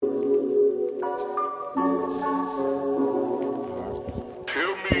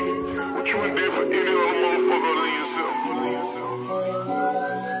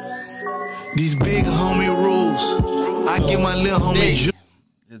These big homie rules. I get my little homie juice.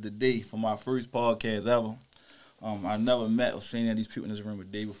 It's the day for my first podcast ever. I never met or seen any of these people in this room a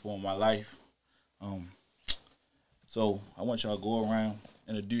day before in my life. So I want y'all to go around,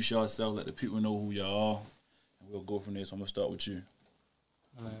 introduce yourself, let the people know who y'all are, and we'll go from there. So I'm gonna start with you.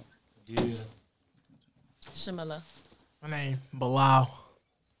 Yeah. Shamila. My name Bilal.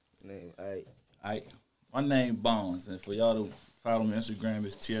 Name Aight. My name Bones, and for y'all to follow me on Instagram,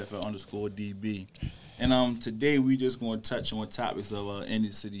 it's TFL_DB. And today we just going to touch on topics of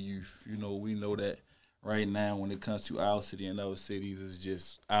inner city youth. You know, we know that right now when it comes to our city and other cities, it's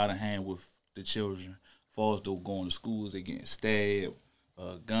just out of hand with the children. Far as though going to schools, they getting stabbed,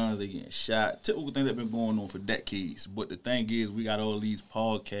 guns, they getting shot. Typical thing that's been going on for decades. But the thing is, we got all these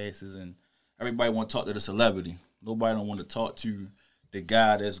podcasts and everybody want to talk to the celebrity. Nobody don't want to talk to the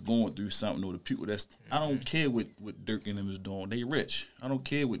guy that's going through something or the people that's, I don't care what Dirk and them is doing. They rich. I don't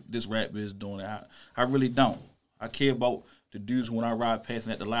care what this rapper is doing. I really don't. I care about the dudes when I ride past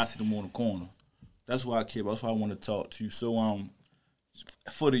and at the last see them on the corner. That's what I care about. That's what I want to talk to. So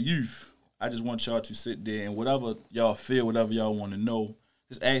for the youth, I just want y'all to sit there and whatever y'all feel, whatever y'all want to know,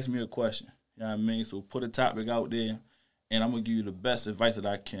 just ask me a question. You know what I mean? So put a topic out there, and I'm going to give you the best advice that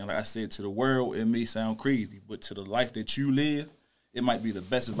I can. Like I said, to the world, it may sound crazy, but to the life that you live, it might be the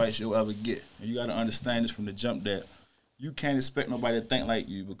best advice you'll ever get. And you got to understand this from the jump that you can't expect nobody to think like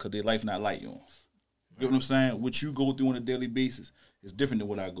you because their life not like yours. You know what I'm saying? What you go through on a daily basis is different than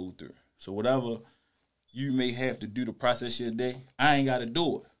what I go through. So whatever you may have to do to process your day, I ain't got to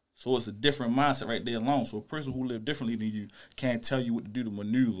do it. So it's a different mindset right there alone. So a person who lives differently than you can't tell you what to do to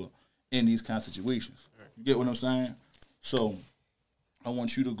maneuver in these kind of situations. You get what I'm saying? So I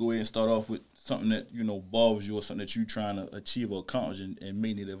want you to go ahead and start off with something that, you know, bothers you or something that you're trying to achieve or accomplish and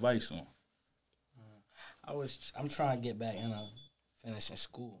may need advice on. I'm trying to get back into finishing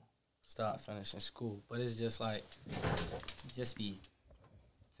school. Start finishing school. But it's just like, just be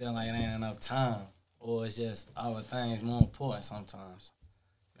feeling like it ain't enough time. Or it's just other things more important sometimes.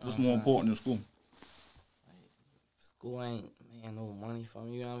 You know What's more important than school? Like, school ain't making no money for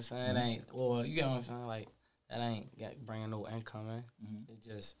me, you know what I'm saying? It ain't, or you know what I'm saying? Like, that ain't bringing no income in. It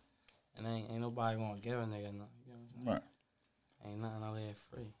just, and ain't nobody gonna give a nigga nothing, you know what I'm saying? Right. Ain't nothing out here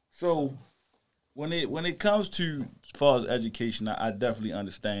free. So when it comes to as far as education, I definitely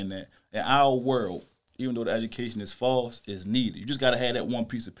understand that in our world, even though the education is false, it's needed. You just gotta have that one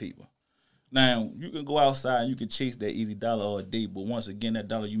piece of paper. Now, you can go outside and you can chase that easy dollar all day, but once again, that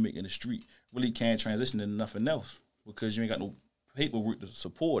dollar you make in the street really can't transition into nothing else because you ain't got no paperwork to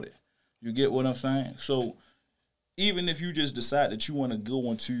support it. You get what I'm saying? So even if you just decide that you want to go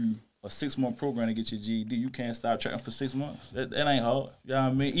into a 6-month program to get your GED, you can't stop tracking for 6 months. That ain't hard. You know what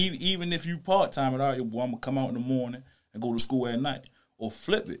I mean? Even if you part-time it, all right, boy, I'm going to come out in the morning and go to school at night. Or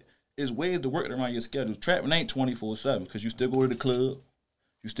flip it. There's ways to work around your schedule. Trapping ain't 24/7 because you still go to the club.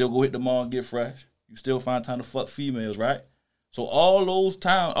 You still go hit the mall and get fresh. You still find time to fuck females, right? So all that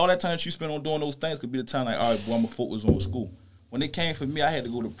time that you spend on doing those things could be the time like, all right, boy, I'm going to focus on school. When it came for me, I had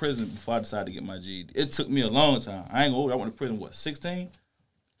to go to prison before I decided to get my GED. It took me a long time. I ain't gonna I went to prison, 16?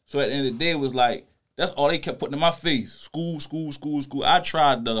 So at the end of the day, it was like, that's all they kept putting in my face. School. I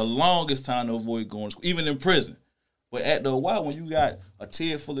tried the longest time to avoid going to school, even in prison. But after a while, when you got a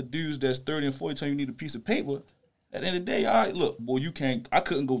tier full of dudes that's 30 and 40 telling you need a piece of paper, at the end of the day, all right, look, boy, I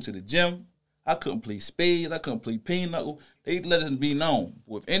couldn't go to the gym. I couldn't play spades. I couldn't play pinochle. They let it be known.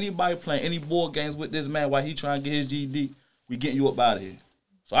 Boy, if anybody playing any board games with this man while he trying to get his GED, we getting you up out of here.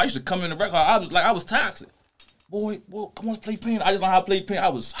 So I used to come in the record. I was toxic. Boy, come on, play pin. I just learned how to play pin. I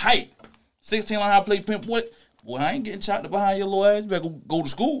was hyped. 16, learned how to play pin. Boy, I ain't getting chopped behind your little ass. You better go to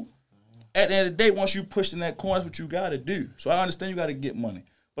school. At the end of the day, once you push in that corner, that's what you got to do. So I understand you got to get money.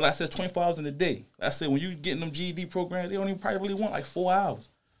 But like I said, 24 hours in a day. Like I said, when you getting them GED programs, they don't even probably really want like 4 hours,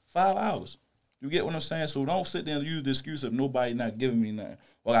 5 hours. You get what I'm saying? So don't sit there and use the excuse of nobody not giving me nothing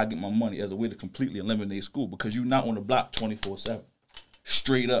or I get my money as a way to completely eliminate school because you're not on the block 24/7.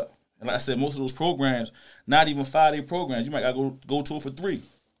 Straight up. And like I said, most of those programs, not even 5-day programs, you might got to go to it for 3.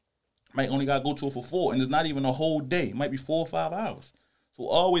 Might only got to go to it for 4. And it's not even a whole day. It might be 4 or 5 hours. So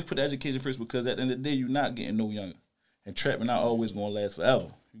always put the education first because at the end of the day, you're not getting no younger. And trapping not always going to last forever.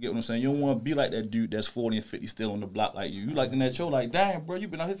 You get what I'm saying? You don't want to be like that dude that's 40 and 50 still on the block like you. You like in that show like, damn, bro, you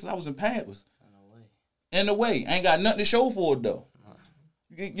been out here since I was in Pampers. In the way. Ain't got nothing to show for it, though.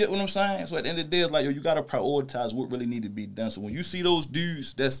 You get what I'm saying? So at the end of the day, it's like, yo, you got to prioritize what really need to be done. So when you see those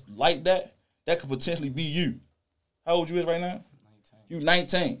dudes that's like that, that could potentially be you. How old you is right now? 19. You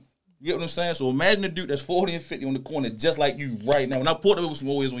 19. You get what I'm saying? So imagine a dude that's 40 and 50 on the corner just like you right now. When I pulled up with some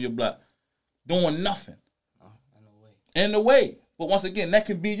always on your block, doing nothing. In the way. But once again, that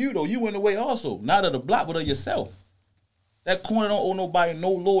can be you though. You in the way also, not of the block, but of yourself. That corner don't owe nobody no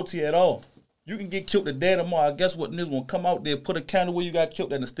loyalty at all. You can get killed today tomorrow. Guess what? Niggas gonna come out there, put a candle where you got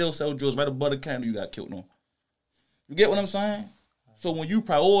killed, and still sell drugs right above the candle you got killed on. You get what I'm saying? So when you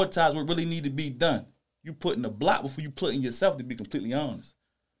prioritize what really need to be done, you put in the block before you put in yourself, to be completely honest.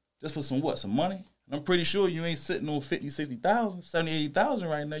 Just for some what? Some money? I'm pretty sure you ain't sitting on 50, 60,000, 70, 80,000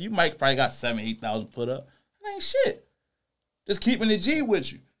 right now. You might probably got 7, 8,000 put up. That ain't shit. Just keeping the G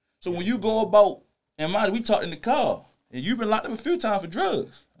with you. So when you go about, and mind, we talked in the car, and you've been locked up a few times for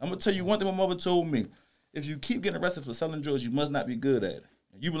drugs. I'm going to tell you one thing my mother told me. If you keep getting arrested for selling drugs, you must not be good at it.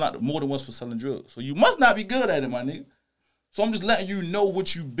 You've been locked up more than once for selling drugs. So you must not be good at it, my nigga. So I'm just letting you know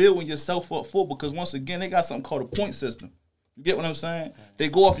what you building yourself up for, because once again, they got something called a point system. You get what I'm saying? They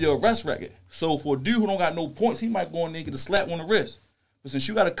go off your arrest record. So for a dude who don't got no points, he might go in there and get a slap on the wrist. But since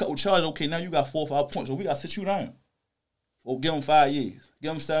you got a couple charges, okay, now you got 4 or 5 points, so we got to sit you down. Or give them 5 years.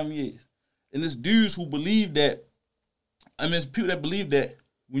 Give them 7 years. And there's dudes who believe that, it's people that believe that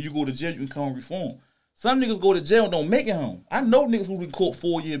when you go to jail, you can come and reform. Some niggas go to jail and don't make it home. I know niggas who been caught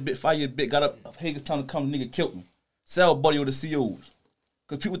 4-year bit, 5-year bit, got up, hey, it's time to come, nigga killed them. Sell buddy or the COs.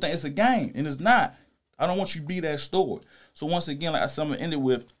 Because people think it's a game, and it's not. I don't want you to be that story. So once again, like I said, I'm gonna end it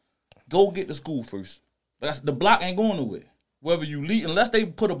with, go get to school first. The block ain't going nowhere. Whether you leave, unless they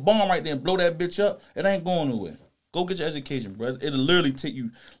put a bomb right there and blow that bitch up, it ain't going nowhere. Go get your education, bro. It'll literally take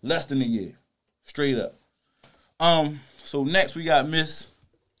you less than a year. Straight up. So next we got Miss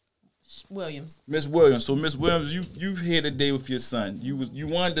Williams. Miss Williams. So Miss Williams, you here today with your son. You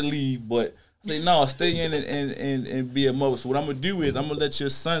wanted to leave, but say no, stay in and be a mother. So what I'm gonna do is I'm gonna let your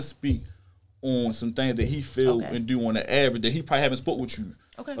son speak on some things that he feel and do on the average that he probably haven't spoke with you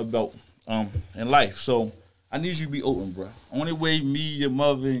about in life. So I need you to be open, bro. Only way me, your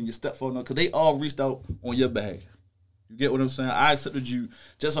mother, and your stepfather, because they all reached out on your behalf. You get what I'm saying? I accepted you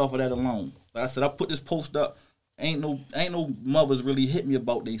just off of that alone. Like I said, I put this post up. Ain't no mothers really hit me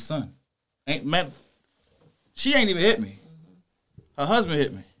about their son. She ain't even hit me. Her husband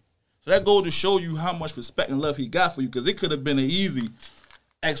hit me. So that goes to show you how much respect and love he got for you, because it could have been an easy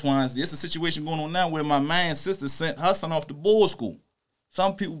X, Y, and Z. It's a situation going on now where my man's sister sent her son off to board school.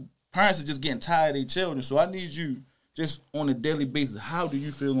 Some people, parents are just getting tired of their children. So I need you just on a daily basis. How do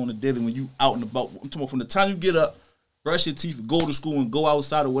you feel on a daily when you out and about? I'm talking about from the time you get up, brush your teeth, go to school, and go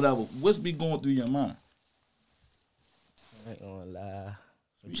outside or whatever. What's be going through your mind? I ain't gonna lie.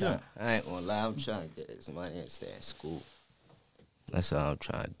 I ain't gonna lie. I'm trying to get this money and stay in school. That's all I'm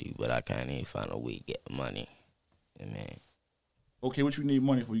trying to do, but I can't even find a way to get the money. Yeah, man. Okay, what you need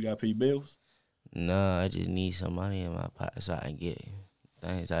money for? You gotta pay bills? No, I just need some money in my pocket so I can get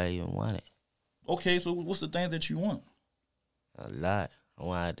things I even wanted. Okay, so what's the things that you want? A lot. I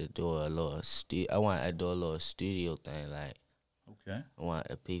wanted to do a little studio thing, like. Okay. I wanted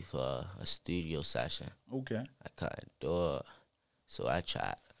to pay for a studio session. Okay. I couldn't do it, so I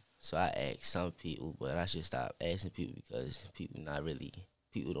tried. So I asked some people, but I should stop asking people because people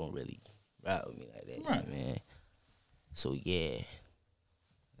don't really ride with me like that, right, man. So yeah.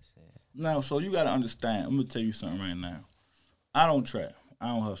 That's it. Now, so you gotta understand. I'm gonna tell you something right now. I don't trap. I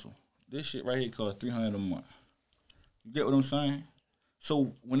don't hustle. This shit right here costs $300 a month. You get what I'm saying?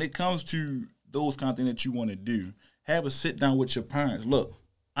 So when it comes to those kind of things that you want to do, have a sit down with your parents. Look,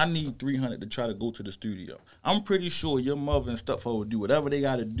 I need $300 to try to go to the studio. I'm pretty sure your mother and stepfather will do whatever they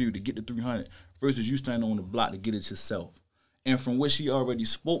got to do to get the $300 versus you standing on the block to get it yourself. And from what she already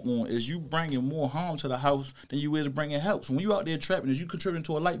spoke on is you bringing more harm to the house than you is bringing help. So when you out there trapping, is you contributing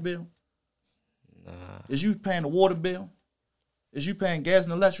to a light bill? Nah. Is you paying the water bill? Is you paying gas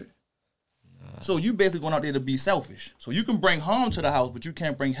and electric? Nah. So you basically going out there to be selfish. So you can bring harm to the house, but you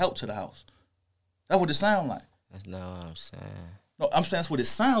can't bring help to the house. That's what it sounds like. That's not what I'm saying. No, I'm saying that's what it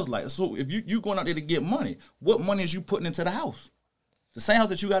sounds like. So if you going out there to get money, what money is you putting into the house? The same house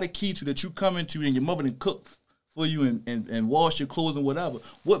that you got a key to, that you come into and your mother done cook for you and wash your clothes and whatever.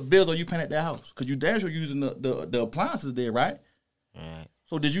 What bills are you paying at that house? Because you damn sure using the appliances there, right? Right.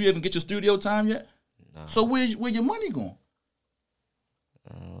 So did you even get your studio time yet? No. So where your money going?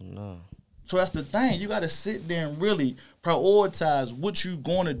 I don't know. So that's the thing. You got to sit there and really prioritize what you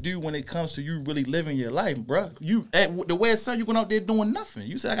going to do when it comes to you really living your life, bro. The way it said, you going out there doing nothing.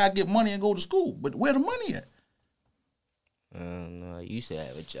 You said I got to get money and go to school. But where the money at? I don't know. I used to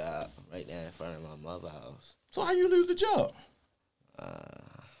have a job right there in front of my mother's house. So how you lose the job?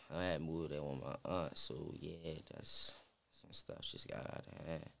 I had moved in with my aunt, so yeah, that's some stuff just got out of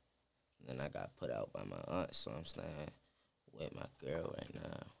hand. And then I got put out by my aunt, so I'm staying with my girl right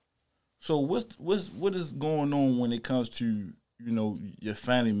now. So what is going on when it comes to, your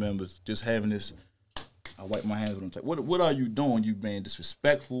family members just having this, I wipe my hands with them. What are you doing? You being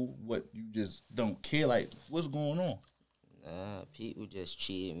disrespectful? What, you just don't care? Like, what's going on? Nah, people just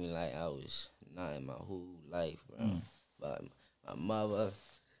treated me like I was not in my whole life, bro. But my mother,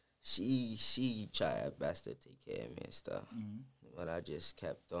 she tried her best to take care of me and stuff. But I just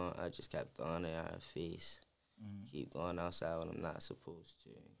kept on in her face. Keep going outside when I'm not supposed to.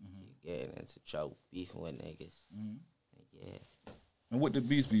 Keep getting into trouble, beefing with niggas. Yeah. And what the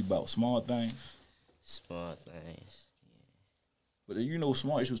beefs be about? Small things? Small things. But you know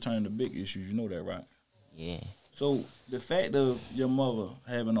small issues turn into big issues. You know that, right? Yeah. So the fact of your mother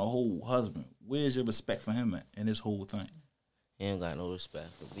having a whole husband, where's your respect for him at in this whole thing? He ain't got no respect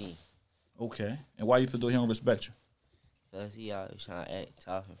for me. Okay. And why you feel though he don't respect you? Because he always trying to act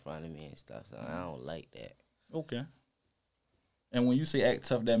tough in front of me and stuff, so I don't like that. Okay. And when you say act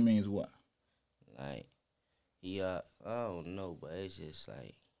tough, that means what? Like, he, I don't know, but it's just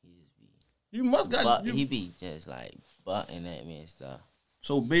like, he just be... You must got... He be just like butting at me and stuff.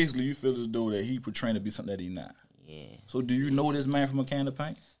 So basically you feel as though that he portraying to be something that he not. Yeah. So do you know this man from a can of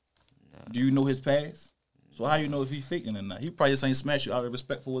paint? No. Do you know his past? So how you know if he faking or not? He probably just ain't smash you out of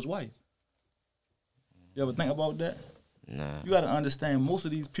respect for his wife. You ever think about that? Nah. You got to understand, most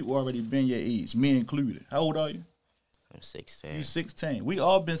of these people already been your age, me included. How old are you? I'm 16. You 16. We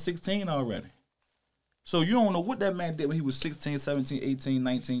all been 16 already. So you don't know what that man did when he was 16, 17, 18,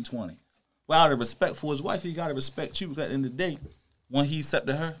 19, 20. Well, out of respect for his wife, he got to respect you, because at the end of the day, when he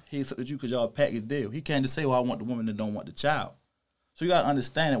accepted her, he accepted you because y'all package deal. He can't just say, well, I want the woman that don't want the child. So you got to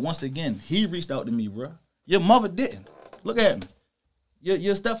understand that, once again, he reached out to me, bro. Your mother didn't. Look at me.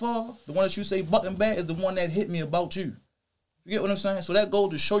 Your stepfather, the one that you say bucking bad, is the one that hit me about you. You get what I'm saying? So that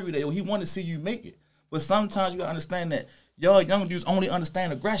goes to show you that, yo, he wanted to see you make it. But sometimes you got to understand that y'all young dudes only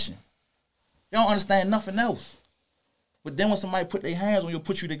understand aggression. Y'all don't understand nothing else. But then when somebody put their hands on you,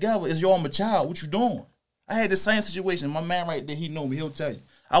 put you together, it's your own child. What you doing? I had the same situation. My man right there, he know me. He'll tell you.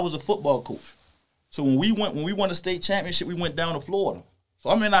 I was a football coach. So when we won the state championship, we went down to Florida.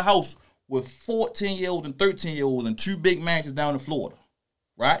 So I'm in a house with 14-year-olds and 13-year-olds and 2 big mansions down in Florida,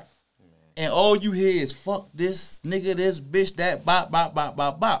 right? And all you hear is, fuck this, nigga, this, bitch, that, bop, bop, bop,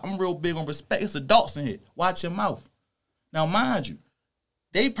 bop, bop. I'm real big on respect. It's adults in here. Watch your mouth. Now, mind you,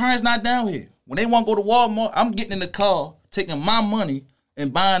 they parents not down here. When they want to go to Walmart, I'm getting in the car, taking my money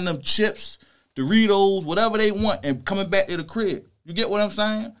and buying them chips, Doritos, whatever they want, and coming back to the crib. You get what I'm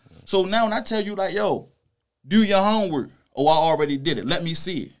saying? So now when I tell you, like, yo, do your homework. Oh, I already did it. Let me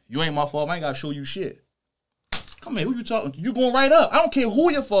see it. You ain't my fault. I ain't got to show you shit. Come here, who you talking to? You going right up. I don't care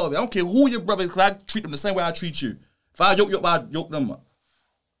who your father. I don't care who your brother, because I treat them the same way I treat you. If I yoke you up, I yoke them up.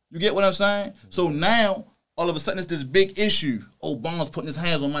 You get what I'm saying? So now, all of a sudden, it's this big issue. Oh, Bonds putting his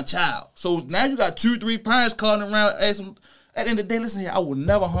hands on my child. So now you got 2, 3 parents calling around asking. At the end of the day, listen here, I will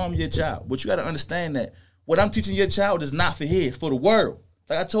never harm your child. But you got to understand that what I'm teaching your child is not for here, it's for the world.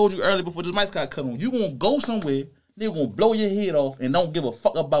 Like I told you earlier before this mic got cut on, you going to go somewhere, they're going to blow your head off and don't give a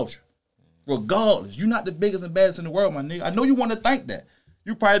fuck about you. Regardless, you're not the biggest and baddest in the world, my nigga. I know you want to think that.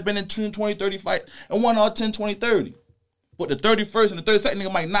 You probably been in 10, 20, 30 fights and won all 10, 20, 30. But the 31st and the 32nd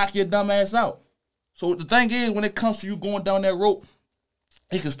nigga might knock your dumb ass out. So the thing is, when it comes to you going down that road,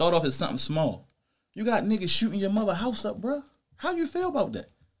 it can start off as something small. You got niggas shooting your mother house up, bro. How you feel about that?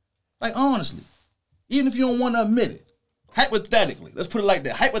 Like, honestly, even if you don't want to admit it, hypothetically, let's put it like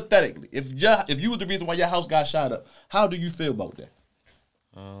that. Hypothetically, if you was the reason why your house got shot up, how do you feel about that?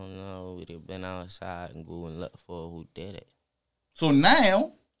 I don't know. We'd have been outside and go and look for who did it. So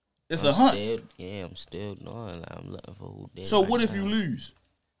now, it's a hunt. I'm still knowing. Like, I'm looking for who did it. So what if you lose?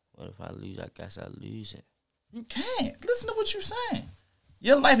 What if I lose? I guess I lose it. You can't. Listen to what you're saying.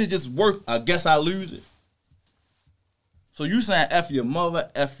 Your life is just worth, I guess I lose it. So you saying F your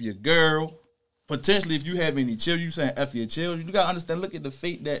mother, F your girl. Potentially, if you have any children, you saying F your children. You got to understand, look at the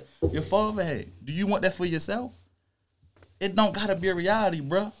fate that your father had. Do you want that for yourself? It don't got to be a reality,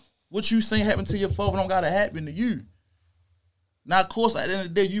 bruh. What you saying happened to your father don't got to happen to you. Now, of course, at the end of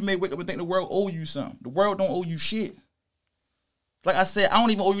the day, you may wake up and think the world owe you something. The world don't owe you shit. Like I said, I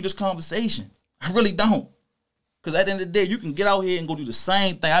don't even owe you this conversation. I really don't. Because at the end of the day, you can get out here and go do the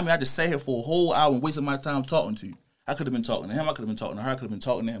same thing. I mean, I just sat here for a whole hour and wasted my time talking to you. I could have been talking to him. I could have been talking to her. I could have been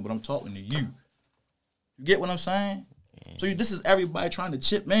talking to him. But I'm talking to you. You get what I'm saying? Yeah. So this is everybody trying to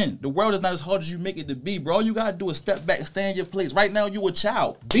chip in. The world is not as hard as you make it to be, bro. All you got to do is step back and stay in your place. Right now, you a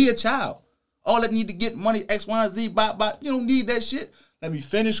child. Be a child. All that need to get money, X, Y, and Z, bop. You don't need that shit. Let me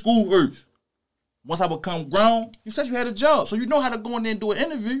finish school first. Once I become grown, you said you had a job. So you know how to go in there and do an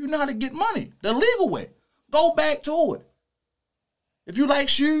interview. You know how to get money. The legal way. Go back to it. If you like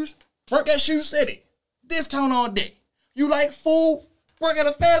shoes, work at Shoe City. Discount all day. You like food, work at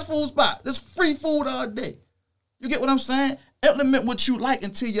a fast food spot. There's free food all day. You get what I'm saying? Implement what you like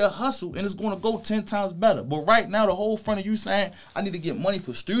into your hustle, and it's going to go 10 times better. But right now, the whole front of you saying, I need to get money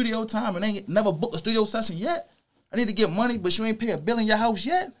for studio time and ain't never booked a studio session yet. I need to get money, but you ain't pay a bill in your house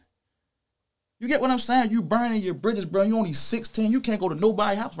yet. You get what I'm saying? You burning your bridges, bro. You only 16. You can't go to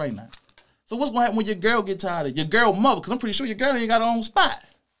nobody's house right now. So what's going to happen when your girl get tired of you? Your girl mother, because I'm pretty sure your girl ain't got her own spot.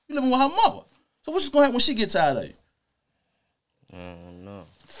 You living with her mother. So what's going to happen when she get tired of you? No.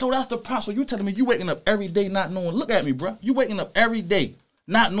 So that's the problem. So you telling me you waking up every day not knowing. Look at me, bro. You waking up every day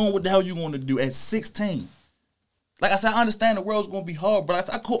not knowing what the hell you going to do at 16. Like I said, I understand the world's going to be hard, bro.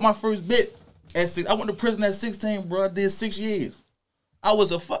 I caught my first bit at 6. I went to prison at 16, bro. I did 6 years. I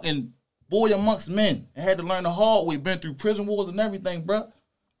was a fucking boy amongst men and had to learn the hard way. Been through prison wars and everything, bro.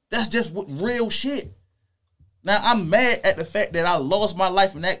 That's just what real shit. Now, I'm mad at the fact that I lost my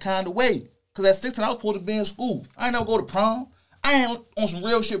life in that kind of way. Because at 16, I was supposed to be in school. I ain't never go to prom. I ain't on some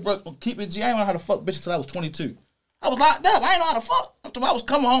real shit, bro. Keep it G. I ain't know how to fuck bitches till I was 22. I was locked up. I ain't know how to fuck. Until I was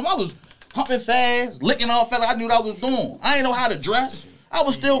coming home, I was humping fast, licking all fella. I knew what I was doing. I ain't know how to dress. I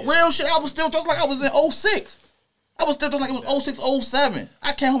was still real shit. I was still just like I was in 06. I was still just like it was 06, 07.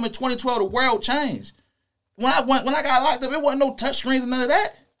 I came home in 2012. The world changed. When I got locked up, it wasn't no touch screens and none of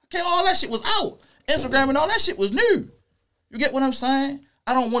that. Okay, all that shit was out. Instagram and all that shit was new. You get what I'm saying?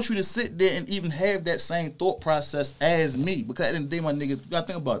 I don't want you to sit there and even have that same thought process as me. Because at the end of the day, my nigga, you gotta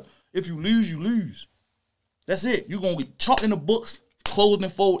think about it. If you lose, you lose. That's it. You're gonna get chalked in the books, closed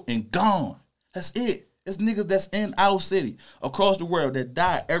and fold, and gone. That's it. It's niggas that's in our city, across the world, that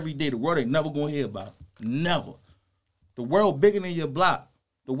die every day. The world ain't never gonna hear about. Never. The world bigger than your block.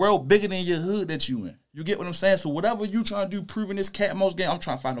 The world bigger than your hood that you in. You get what I'm saying? So whatever you trying to do, proving this cat and mouse game, I'm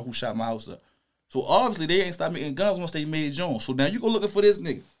trying to find out who shot my house up. So obviously they ain't stopped making guns once they made Jones. So now you go looking for this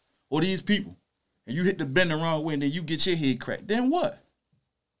nigga or these people, and you hit the bend the wrong way, and then you get your head cracked. Then what?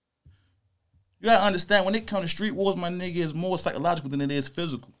 You gotta understand, when it comes to street wars, my nigga, is more psychological than it is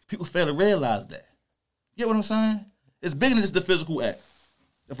physical. People fail to realize that. You get what I'm saying? It's bigger than just the physical act.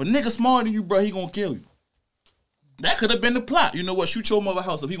 If a nigga smarter than you, bro, he gonna kill you. That could have been the plot. You know what? Shoot your mother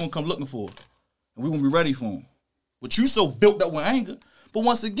house up. He gonna come looking for her. And we gonna be ready for him. But you so built up with anger. But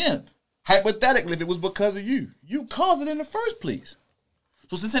once again, hypothetically, if it was because of you, you caused it in the first place.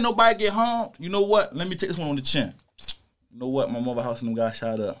 So since ain't nobody get harmed, you know what? Let me take this one on the chin. You know what? My mother house and them guys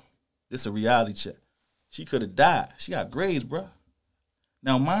shot up. This a reality check. She could have died. She got grades, bro.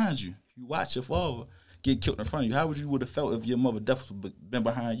 Now, mind you, you watch your father get killed in front of you. How would you would have felt if your mother definitely been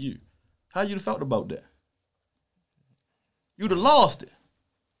behind you? How you'd have felt about that? You'd have lost it.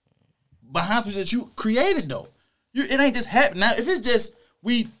 Behind something that you created, though. It ain't just happening. Now, if it's just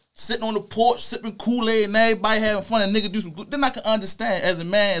we sitting on the porch, sipping Kool-Aid and everybody having fun and nigga do some good, then I can understand as a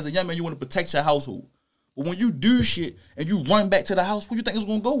man, as a young man, you want to protect your household. But when you do shit and you run back to the house, where you think it's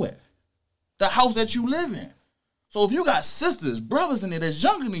going to go at? The house that you live in. So if you got sisters, brothers in there that's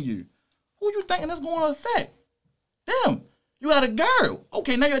younger than you, who you thinking that's going to affect? Them. You got a girl.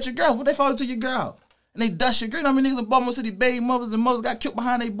 Okay, now you got your girl. What they fall into your girl? And they dust your girl. I mean, niggas in Baltimore City, baby mothers and mothers got killed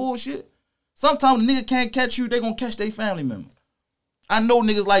behind their bullshit. Sometimes the nigga can't catch you, they going to catch their family member. I know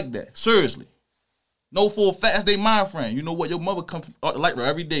niggas like that. Seriously. Know for a fact that's they mind frame. You know what? Your mother comes out the light room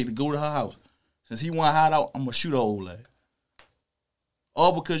every day to go to her house. Since he want to hide out, I'm going to shoot her old lady.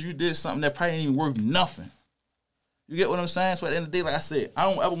 All because you did something that probably ain't even worth nothing. You get what I'm saying? So at the end of the day, like I said, I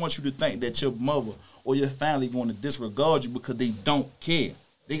don't ever want you to think that your mother or your family going to disregard you because they don't care.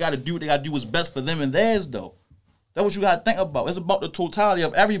 They got to do what they got to do what's best for them and theirs, though. That's what you got to think about. It's about the totality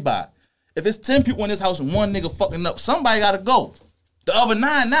of everybody. If it's 10 people in this house and one nigga fucking up, somebody got to go. The other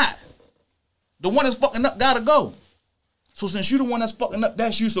 9 not. The one that's fucking up got to go. So since you the one that's fucking up,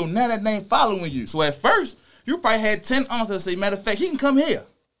 that's you. So now that name following you. So at first, you probably had 10 aunts that say, matter of fact, he can come here.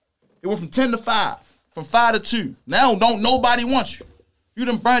 It went from 10 to 5, from 5 to 2. Now don't nobody want you. You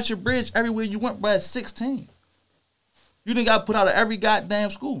done burnt your bridge everywhere you went, bro, at 16. You done got put out of every goddamn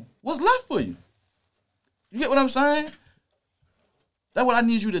school. What's left for you? You get what I'm saying? That's what I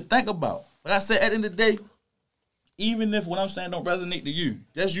need you to think about. Like I said, at the end of the day, even if what I'm saying don't resonate to you,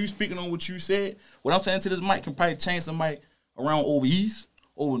 just you speaking on what you said, what I'm saying to this mic can probably change somebody around over east,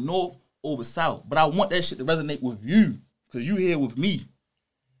 over north, over south. But I want that shit to resonate with you, because you here with me.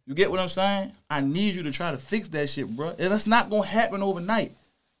 You get what I'm saying? I need you to try to fix that shit, bro. And it's not going to happen overnight.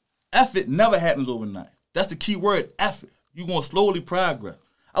 Effort never happens overnight. That's the key word, effort. You're going to slowly progress.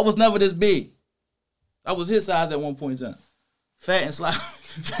 I was never this big. I was his size at one point in time. Fat and sloppy.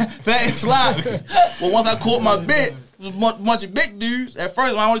 Fat and sloppy. Well, once I caught my bit, it was a bunch of big dudes. At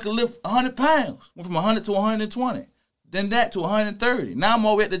first, I only could lift 100 pounds. Went from 100 to 120. Then that to 130. Now I'm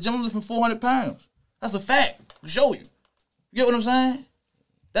over at the gym lifting 400 pounds. That's a fact. I'll show you. You get what I'm saying?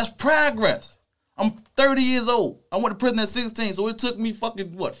 That's progress. I'm 30 years old. I went to prison at 16, so it took me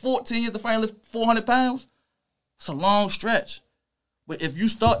 14 years to finally lift 400 pounds? It's a long stretch. But if you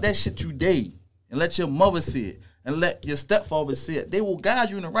start that shit today and let your mother see it and let your stepfather see it, they will guide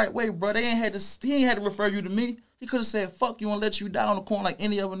you in the right way, bro. He ain't had to refer you to me. He could have said, fuck you and let you die on the corner like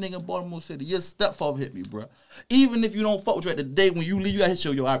any other nigga in Baltimore City. Your stepfather hit me, bro. Even if you don't fuck with you at the day when you leave, you gotta hit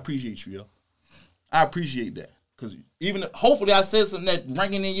yo, I appreciate you, yo. I appreciate that. Because even, hopefully I said something that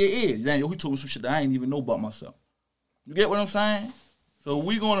ringing in your ear. Damn, yo, he told me some shit that I ain't even know about myself. You get what I'm saying? So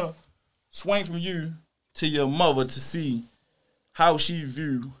we gonna swing from you to your mother to see how she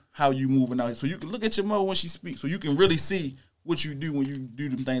view how you moving out here. So you can look at your mother when she speaks, so you can really see what you do when you do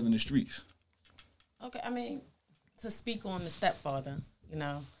them things in the streets. Okay, I mean, to speak on the stepfather, you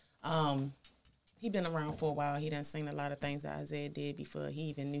know, he been around for a while. He done seen a lot of things that Isaiah did before he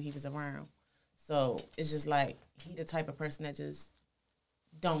even knew he was around. So it's just like he the type of person that just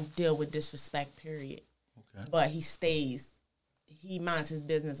don't deal with disrespect, period. Okay. But he minds his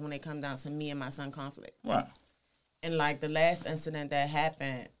business when it comes down to me and my son conflict. Right. And like the last incident that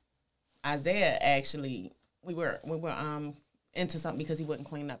happened, Isaiah actually we were into something because he wouldn't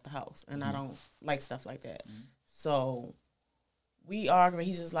clean up the house, and I don't like stuff like that. So we arguing.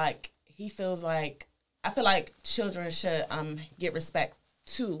 He's just like, he feels like, I feel like children should get respect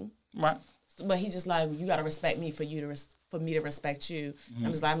too. Right. But he just like, you gotta respect me for me to respect you. I'm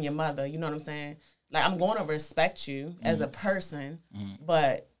just like, I'm your mother. You know what I'm saying? Like, I'm going to respect you as a person,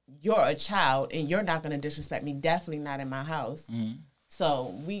 but you're a child and you're not gonna disrespect me. Definitely not in my house.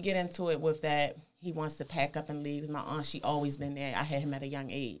 So we get into it with that. He wants to pack up and leave. My aunt, she always been there. I had him at a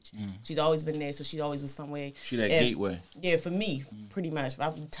young age. She's always been there, so she always was somewhere. She that gateway. Yeah, for me, pretty much. If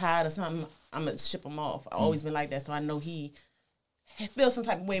I'm tired of something, I'm going to ship him off. I've always been like that, so I know he feels some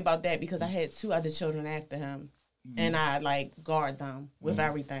type of way about that because I had 2 other children after him, and I, like, guard them with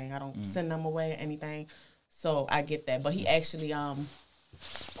everything. I don't send them away or anything, so I get that. But he actually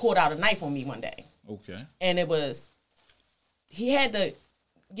pulled out a knife on me one day. Okay. And it was, he had to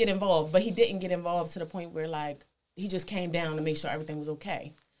get involved, but he didn't get involved to the point where, like, he just came down to make sure everything was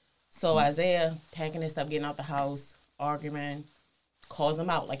okay. So Isaiah packing his stuff, getting out the house, arguing, calls him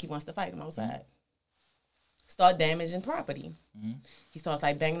out like he wants to fight him outside. Start damaging property. He starts,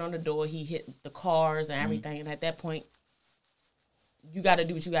 like, banging on the door. He hit the cars and everything. And at that point, you got to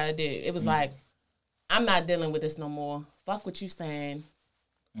do what you got to do. It was like, I'm not dealing with this no more. Fuck what you saying.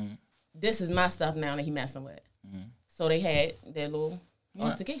 This is my stuff now that he messing with. So they had their little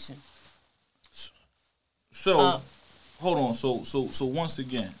altercation. So, hold on. So once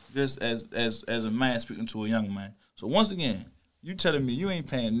again, just as a man speaking to a young man. So once again, you telling me you ain't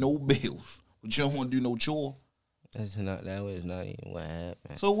paying no bills, but you don't want to do no chore. That was not even what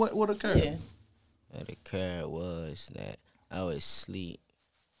happened. So what occurred? Yeah. What occurred was that I was asleep,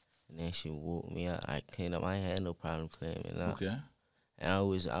 and then she woke me up. I cleaned up. I ain't had no problem cleaning up. Okay. And I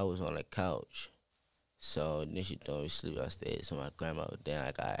was on the couch. So then she threw me to sleep upstairs. So my grandma was there.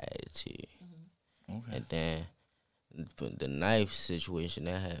 I got attitude. Okay. And then the knife situation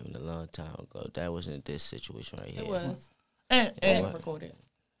that happened a long time ago. That wasn't this situation right here. It was. And recorded.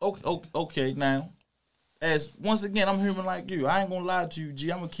 Okay. Now, as once again, I'm human like you. I ain't gonna lie to you,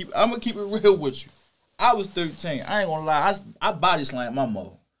 G. I'm gonna keep it real with you. I was 13. I ain't gonna lie. I body slammed my mother.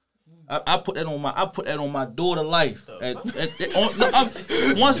 I put that on my daughter life.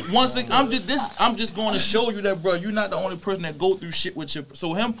 I'm just going to show you that, bro. You're not the only person that go through shit with your.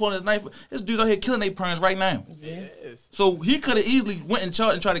 So him pulling his knife, this dude's out here killing their parents right now. Yes. So he could have easily went and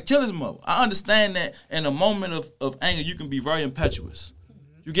tried to kill his mother. I understand that in a moment of anger, you can be very impetuous.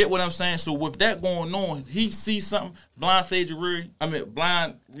 You get what I'm saying? So with that going on, he sees something, blind rage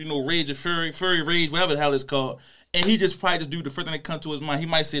of fury rage, whatever the hell it's called. And he just probably do the first thing that comes to his mind. He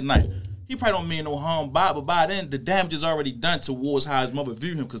might say knife. He probably don't mean no harm by it, but by then the damage is already done towards how his mother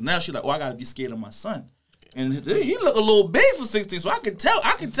view him. Because now she's like, I gotta be scared of my son. And he look a little big for 16, so I can tell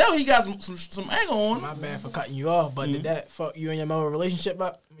he got some anger on him. My bad for cutting you off, but did that fuck you and your mother relationship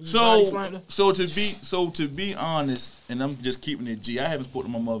up? So to be honest, and I'm just keeping it G, I haven't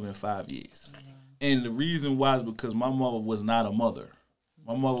spoken to my mother in 5 years. And the reason why is because my mother was not a mother.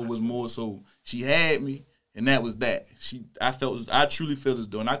 My mother was more so she had me. And that was that. I truly feel as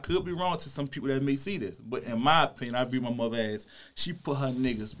though, and I could be wrong to some people that may see this, but in my opinion, I view my mother as she put her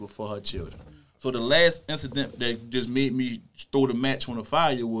niggas before her children. So the last incident that just made me throw the match on the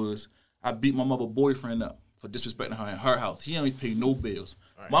fire was I beat my mother's boyfriend up for disrespecting her in her house. He ain't paid no bills.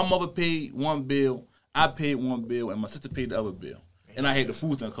 Right. My mother paid one bill, I paid one bill, and my sister paid the other bill. And I had the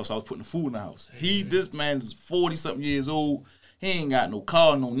food stamp because I was putting the food in the house. This man is 40-something years old. He ain't got no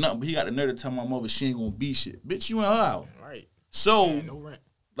car, no nothing, but he got the nerve to tell my mother she ain't gonna be shit. Bitch, you and her out. Right. So, no rent.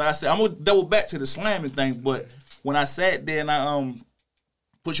 like I said, I'm gonna double back to the slamming thing. But when I sat there and I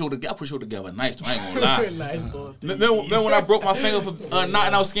put your together nice. I ain't gonna lie. Nice little thing. Remember when I broke my finger for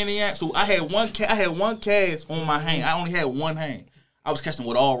knocking out Skinny Ant? So I had one cast on my hand. I only had one hand. I was catching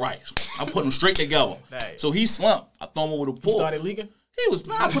with all right. I put them straight together. Nice. So he slumped. I threw him over the pool. Started leaking. He was,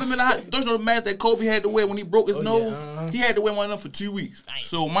 man, I put him in the hot. Don't you know the mask that Kobe had to wear when he broke his nose? Yeah, He had to wear one of them for 2 weeks.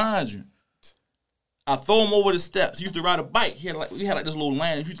 So mind you, I throw him over the steps. He used to ride a bike. He had like this little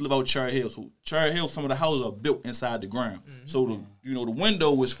land. He used to live out Cherry Hill. So Cherry Hill, some of the houses are built inside the ground. So the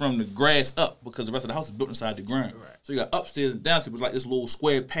window was from the grass up because the rest of the house is built inside the ground. Right. So you got upstairs and downstairs. It was like this little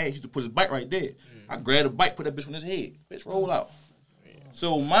square pad. He used to put his bike right there. I grabbed a bike, put that bitch on his head. Bitch, roll out.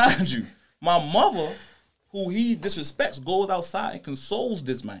 So mind you, my mother, who he disrespects, goes outside and consoles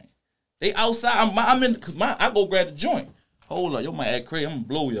this man. They outside. I'm in because I go grab the joint. Hold up, yo might act crazy. I'm gonna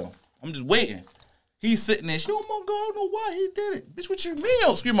blow y'all. I'm just waiting. He's sitting there. Oh my God, I don't know why he did it. Bitch, what you mean? You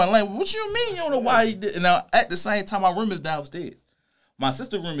don't excuse my language. What you mean you don't know why he did it? And now at the same time, my room is downstairs. My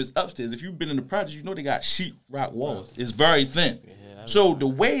sister's room is upstairs. If you've been in the project, you know they got sheet rock walls. It's very thin. So the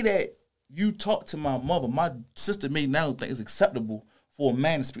way that you talk to my mother, my sister may now think it's acceptable for a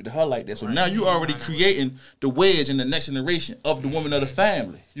man to speak to her like that. So now you already creating the wedge in the next generation of the woman of the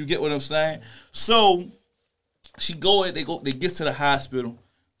family. You get what I'm saying? So they get to the hospital.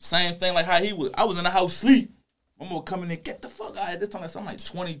 Same thing like how he was. I was in the house sleep. I'm gonna come in there, get the fuck out of this time. I'm like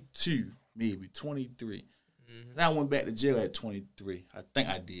 22, maybe 23. Then I went back to jail at 23. I think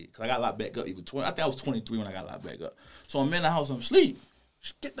I did. Because I got locked back up even 20. I think I was 23 when I got locked back up. So I'm in the house, I'm asleep.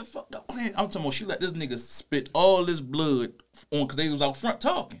 Get the fuck up, clean. I'm talking about she let this nigga spit all this blood on because they was out front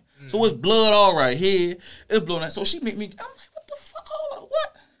talking. So it's blood all right here. It's blood on that. So she make me, I'm like, what the fuck? Hold up,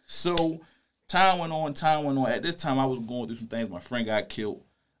 what? So time went on. At this time, I was going through some things. My friend got killed.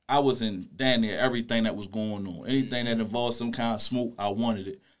 I was in damn near everything that was going on. Anything that involved some kind of smoke, I wanted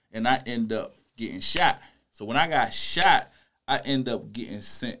it. And I ended up getting shot. So when I got shot, I ended up getting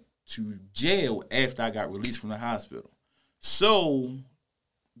sent to jail after I got released from the hospital. So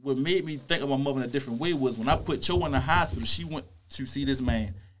what made me think of my mother in a different way was when I put Cho in the hospital, she went to see this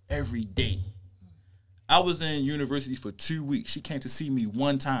man every day. I was in university for 2 weeks. She came to see me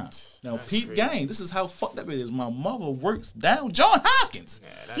one time. Now, peep game, this is how fucked up it is. My mother works down Johns Hopkins.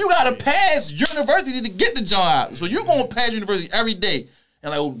 Yeah, you got to pass university to get to Johns Hopkins. So you're going to pass university every day.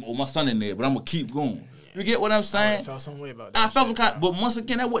 And like, oh, my son in there, but I'm going to keep going. You get what I'm saying? I felt some way about that. I felt some kind, but once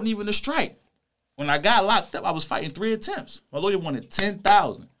again, that wasn't even a strike. When I got locked up, I was fighting 3 attempts. My lawyer wanted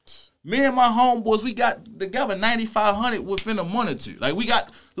 $10,000. Me and my homeboys, we got together $9,500 within a month or two. Like we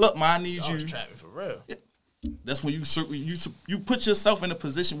got, look, man, I need you. I was trapping for real. Yeah. That's when you put yourself in a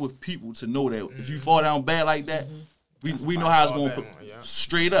position with people to know that if you fall down bad like that, we know how it's going to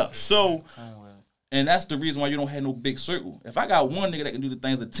straight up. So, and that's the reason why you don't have no big circle. If I got one nigga that can do the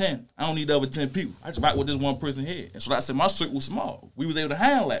things of 10, I don't need the other 10 people. I just rock with this one person here. And so like I said, my circle was small. We was able to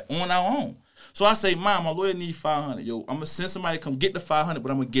handle that on our own. So I say, Mom, my lawyer need $500. Yo, I'm gonna send somebody to come get the $500,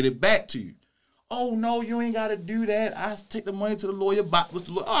 but I'm gonna get it back to you. Oh no, you ain't gotta do that. I take the money to the lawyer, box with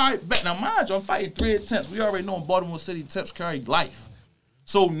the lawyer. All right, bet. Now mind you, I'm fighting 3 attempts. We already know in Baltimore City, attempts carry life.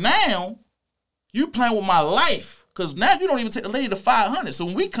 So now you playing with my life, cause now you don't even take the lady to $500. So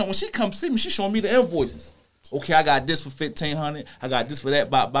when she come see me, she showing me the invoices. Okay, I got this for $1,500. I got this for that.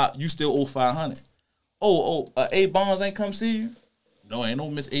 Bop. You still owe $500. A Bonds ain't come see you. No, ain't no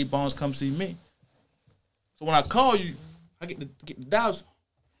Miss A Bonds come see me. So when I call you, I get the dollars.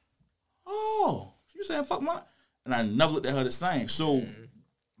 Oh, you saying fuck my? And I never looked at her the same. So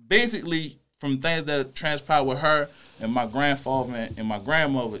basically, from things that transpired with her and my grandfather and my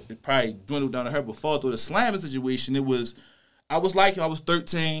grandmother, it probably dwindled down to her. Before through the slamming situation, I was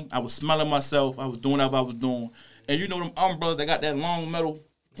 13. I was smelling myself. I was doing whatever I was doing. And you know them umbrellas that got that long metal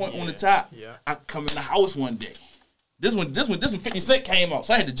point on the top? Yeah. I come in the house one day. This one 50 Cent came out.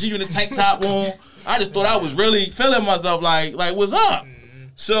 So I had the G-Unit tank top on. I just thought I was really feeling myself like what's up?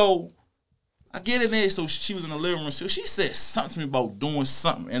 So I get in there. So she was in the living room. So she said something to me about doing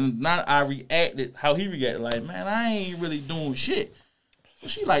something. And now I reacted how he reacted. Like, man, I ain't really doing shit. So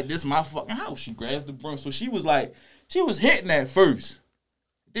she like, this is my fucking house. She grabs the broom. So she was hitting at first.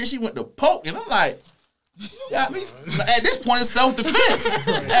 Then she went to poke. And I'm like, got me. At this point, it's self-defense.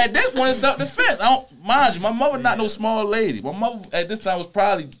 Mind you, my mother not no small lady. My mother at this time was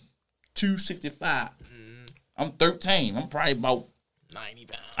probably 265. I'm 13. I'm probably about 90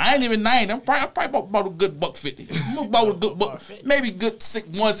 pounds. I ain't even 90. I'm probably about a good $150. I'm about a good buck, maybe good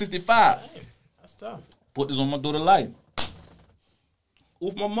 165. That's tough. Put this on my daughter life.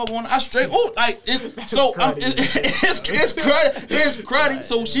 Oof, my mother on. I straight. Ooh, like it. So it's cruddy.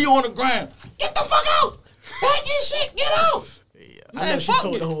 So she on the ground. Get the fuck out. Pack your shit. Get out. Yeah. I know she fuck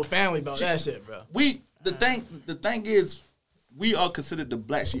told it. the whole family about that shit, bro. The thing is, we are considered the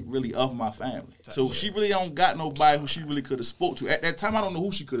black sheep really of my family. So she really don't got nobody who she really could have spoke to. At that time, I don't know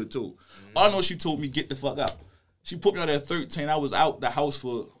who she could have told. All I know she told me, get the fuck out. She put me out at 13. I was out the house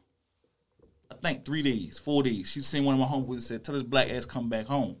for, I think, 4 days. She seen one of my homeboys and said, tell this black ass come back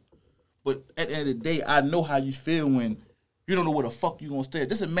home. But at the end of the day, I know how you feel when you don't know where the fuck you gonna stay.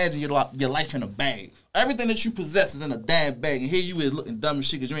 Just imagine your life in a bag. Everything that you possess is in a damn bag. And here you is looking dumb as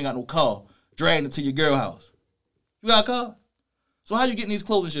shit because you ain't got no car. Dragging it to your girl house. You got a car? So how you getting these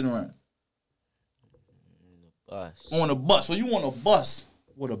clothes and shit around? Bus. On a bus. So you on a bus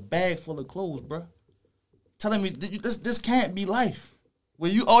with a bag full of clothes, bruh. Telling me this can't be life.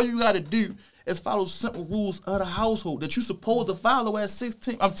 Where all you gotta do is follow simple rules of the household that you supposed to follow at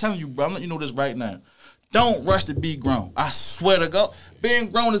 16. I'm telling you, bro. I'm letting you know this right now. Don't rush to be grown. I swear to God.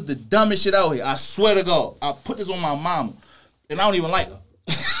 Being grown is the dumbest shit out here. I swear to God. I put this on my mama. And I don't even like her.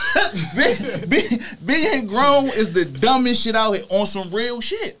 being grown is the dumbest shit out here on some real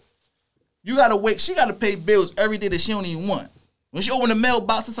shit. You gotta wait. She gotta pay bills every day that she don't even want. When she opened the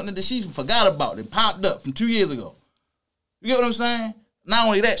mailbox, it's something that she forgot about and popped up from 2 years ago. You get what I'm saying? Not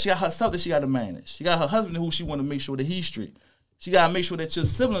only that, she got herself that she got to manage. She got her husband who she want to make sure that he's straight. She got to make sure that your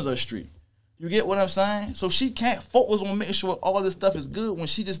siblings are straight. You get what I'm saying? So she can't focus on making sure all this stuff is good when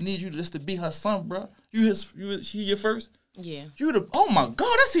she just needs you just to be her son, bro. He your first? Yeah. Oh my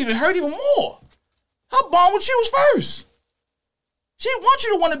God, that's even hurt even more. How born with you was first. She wants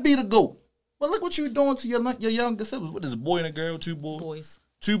you to want to be the GOAT. But look what you're doing to your younger siblings. What is a boy and a girl, 2 boys?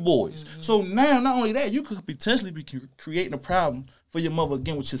 2 boys. Mm-hmm. So now, not only that, you could potentially be creating a problem for your mother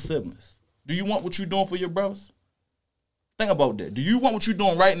again with your siblings. Do you want what you're doing for your brothers? Think about that. Do you want what you're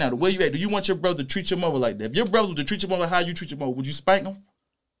doing right now, the way you act? Do you want your brother to treat your mother like that? If your brothers were to treat your mother how you treat your mother, would you spank them?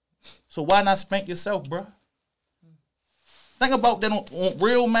 So why not spank yourself, bro? Think about that on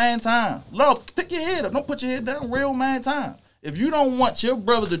real man time. Love, pick your head up. Don't put your head down. Real man time. If you don't want your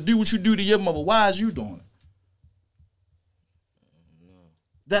brother to do what you do to your mother, why is you doing it?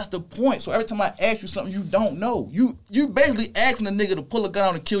 That's the point. So every time I ask you something you don't know, you basically asking a nigga to pull a gun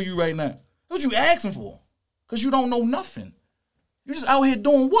out and kill you right now. That's what you asking for. Because you don't know nothing. You just out here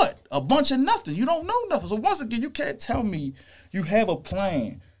doing what? A bunch of nothing. You don't know nothing. So once again, you can't tell me you have a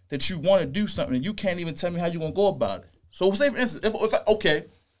plan that you want to do something and you can't even tell me how you're going to go about it. So say for instance, okay,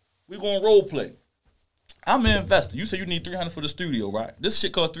 we're going to role play. I'm an investor. You say you need $300 for the studio, right? This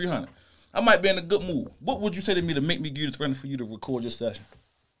shit costs $300. I might be in a good mood. What would you say to me to make me give you the $300 for you to record your session?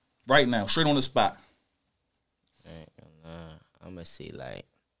 Right now, straight on the spot. I'm going to say, like,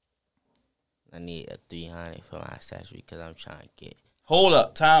 I need a $300 for my session because I'm trying to get. Hold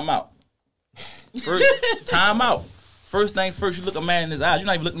up. Time out. Time out. First thing first, you look a man in his eyes. You're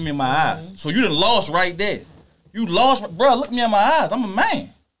not even looking me in my eyes. So you done lost right there. You lost. Bro, look me in my eyes. I'm a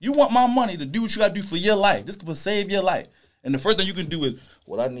man. You want my money to do what you got to do for your life. This could save your life. And the first thing you can do is,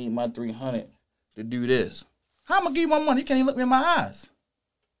 well, I need my $300 to do this. How am I going to give you my money? You can't even look me in my eyes.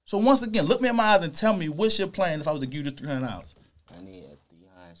 So once again, look me in my eyes and tell me what's your plan if I was to give you the $300. I need a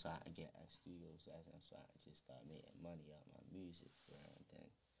 $300 so I can get a studio session so I can just start making money out of my music, bro, and then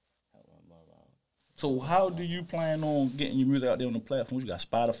help my mother out. So how do you plan on getting your music out there on the platforms? You got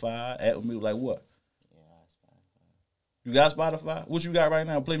Spotify, Apple Music, like what? You got Spotify? What you got right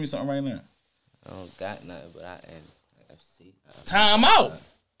now? Play me something right now. I don't got nothing, but I see. Time out.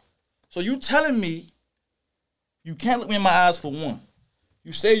 So you telling me you can't look me in my eyes for one.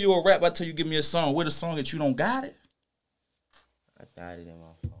 You say you're a rapper, I tell you give me a song. With a song that you don't got it? I got it in my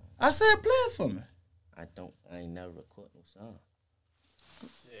phone. I said play it for me. I ain't never record no song.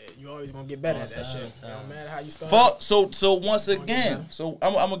 Yeah, you always gonna get better at that shit. No matter how you start. So once again, so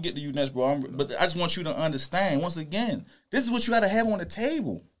I'm gonna get to you next, bro. But I just want you to understand. Once again, this is what you gotta have on the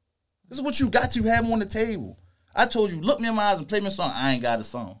table. This is what you got to have on the table. I told you, look me in my eyes and play me a song. I ain't got a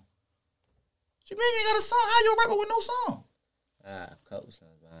song. What you mean you ain't got a song? How you a rapper with no song? I have a couple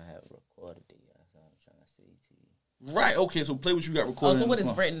songs, but I haven't recorded it yet. That's what I'm trying to say to you. Right. Okay. So play what you got recorded. Oh, so what is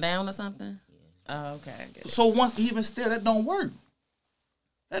written down or something? Yeah. Oh, okay. I get it. So once even still, that don't work.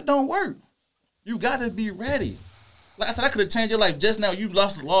 That don't work. You got to be ready. Like I said, I could have changed your life just now. You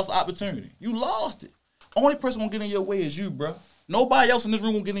lost opportunity. You lost it. Only person gonna get in your way is you, bro. Nobody else in this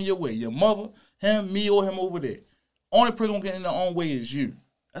room gonna get in your way. Your mother, him, me, or him over there. Only person gonna get in their own way is you.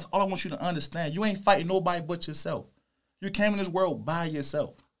 That's all I want you to understand. You ain't fighting nobody but yourself. You came in this world by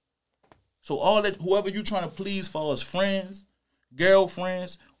yourself. So all that, whoever you trying to please for is friends,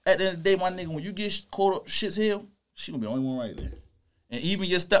 girlfriends. At the end of the day, my nigga, when you get caught up shit's hill, she gonna be the only one right there. And even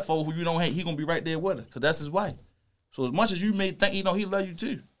your stepfather who you don't hate, he gonna be right there with her, cause that's his wife. So as much as you may think he love you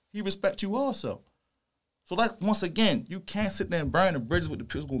too, he respect you also. So like once again, you can't sit there and burn the bridges with the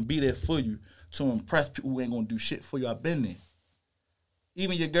people who's gonna be there for you to impress people who ain't gonna do shit for you. I've been there.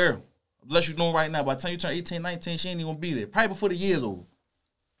 Even your girl, unless you know right now, by the time you turn 18, 19, she ain't even gonna be there. Probably before the year's over.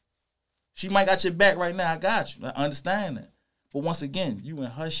 She might got your back right now. I got you. I understand that. But once again, you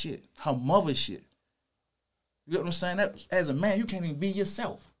in her shit, her mother shit. You get what I'm saying? That, as a man, you can't even be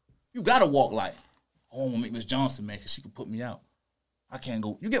yourself. You gotta walk like, oh, I don't wanna make Miss Johnson mad because she can put me out. I can't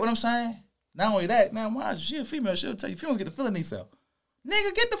go. You get what I'm saying? Not only that, now why she a female, she'll tell you females get the feeling themselves.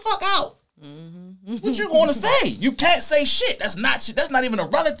 Nigga, get the fuck out. Mm-hmm. What you gonna say? You can't say shit. That's not even a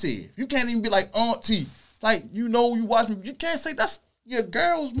relative. You can't even be like auntie. Like, you know, you watch me. You can't say that's your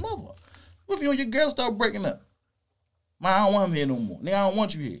girl's mother. What if you and your girl start breaking up? Man, I don't want him here no more. Nigga, I don't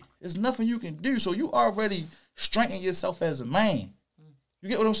want you here. There's nothing you can do. So you already strengthen yourself as a man. You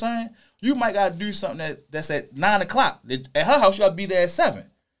get what I'm saying? You might gotta do something that's at 9 o'clock. At her house, you gotta be there at 7.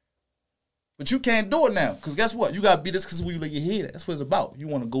 But you can't do it now. Because guess what? You gotta be this because where you lay your head at. That's what it's about. You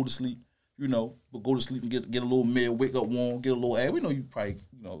wanna go to sleep, you know, but go to sleep and get a little meal, wake up warm, get a little air. We know you probably,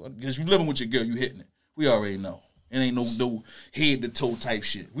 you know, because you living with your girl, you hitting it. We already know. It ain't no head to toe type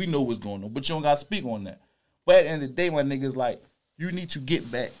shit. We know what's going on. But you don't gotta speak on that. But at the end of the day, my niggas like, you need to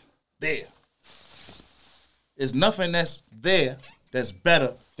get back there. There's nothing that's there that's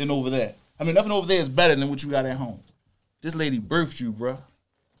better than over there. I mean, nothing over there is better than what you got at home. This lady birthed you, bruh.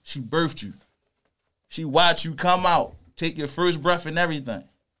 She birthed you. She watched you come out, take your first breath and everything.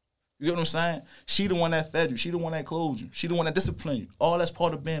 You get what I'm saying? She the one that fed you. She the one that clothed you. She the one that disciplined you. All that's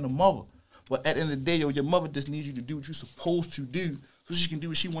part of being a mother. But at the end of the day, yo, your mother just needs you to do what you're supposed to do so she can do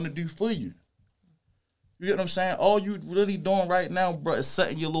what she want to do for you. You get what I'm saying? All you really doing right now, bro, is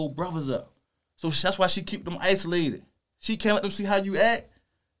setting your little brothers up. So that's why she keep them isolated. She can't let them see how you act.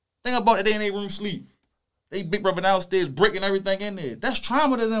 Think about it, they in their room sleep. They big brother downstairs breaking everything in there. That's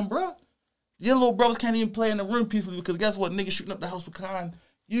trauma to them, bro. Your little brothers can't even play in the room peacefully because guess what? Niggas shooting up the house behind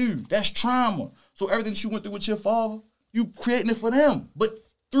you. That's trauma. So everything that you went through with your father, you creating it for them. But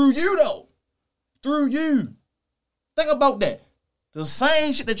through you, though. Through you. Think about that. The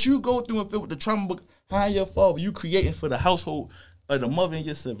same shit that you go through and feel with the trauma behind your father, you creating for the household of the mother and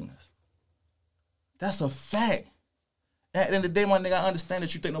your siblings. That's a fact. At the end of the day, my nigga, I understand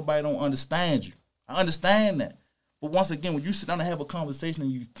that you think nobody don't understand you. I understand that. But once again, when you sit down and have a conversation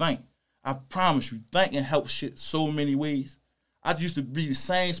and you think, I promise you, thinking helps shit so many ways. I used to be the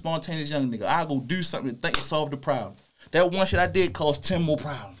same spontaneous young nigga. I go do something and think to solve the problem. That one shit I did caused 10 more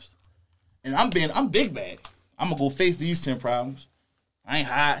problems. And I'm big bad. I'm going to go face these 10 problems. I ain't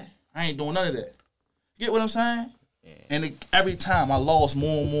hiding. I ain't doing none of that. You get what I'm saying? Yeah. And every time I lost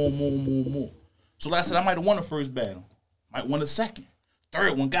more and more. So like I said, I might have won the first battle. Might win the second.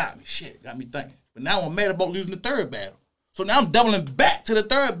 Third one got me. Shit, got me thinking. But now I'm mad about losing the third battle. So now I'm doubling back to the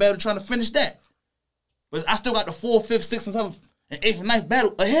third battle trying to finish that. But I still got the 4th, 5th, 6th, and 7th, and 8th and 9th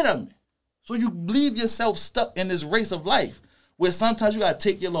battle ahead of me. So you leave yourself stuck in this race of life where sometimes you got to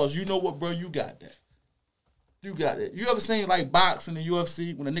take your loss. You know what, bro? You got that. You got that. You ever seen like boxing and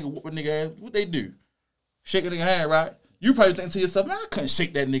UFC when a nigga whoop a nigga ass? What they do? Shake a nigga hand, right? You probably think to yourself, man, I couldn't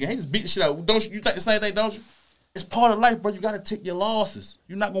shake that nigga. He just beat the shit out. Don't you think the same thing, don't you? It's part of life, bro. You got to take your losses.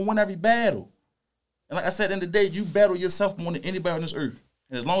 You're not going to win every battle. And like I said, in the day, you battle yourself more than anybody on this earth.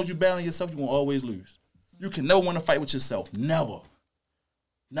 And as long as you battling yourself, you're going to always lose. You can never win a fight with yourself. Never.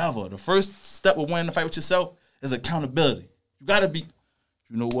 Never. The first step of winning a fight with yourself is accountability. You got to be,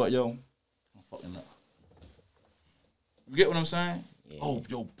 you know what, yo? I'm fucking up. You get what I'm saying? Yeah. Oh,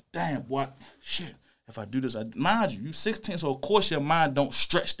 yo, damn, boy. Shit. If I do this, mind you 16, so of course your mind don't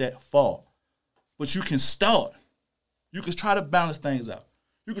stretch that far. But you can start. You can try to balance things out.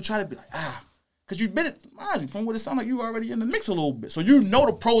 You can try to be like, because you've been, mind you, from what it sounds like, you already in the mix a little bit. So you know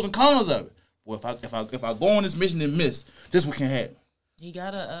the pros and cons of it. Well, if I go on this mission and miss, this what can happen. He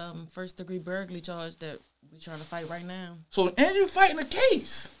got a first-degree burglary charge that we trying to fight right now. So, and you fighting a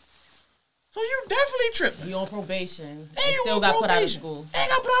case. So you definitely tripping. You on probation. And you still got put out of school. Ain't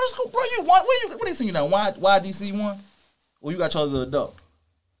got put out of school. Bro, you won. What they saying you now? Why DC won? Or you got charged as an adult?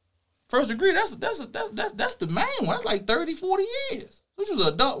 First degree, that's the main one. That's like 30, 40 years. This was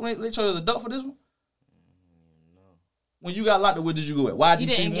an adult. They charged as an adult for this one? No. When you got locked up, where did you go at? Why DC He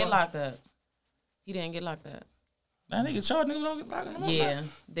didn't get locked up. He didn't get locked up. Man, nigga charged niggas don't get locked up. Yeah.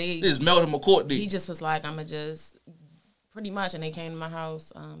 They just melted him a court date. He just was like, I'm going to just, pretty much, and they came to my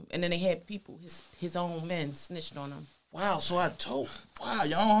house. And then they had people, his own men, snitched on him. Wow, so your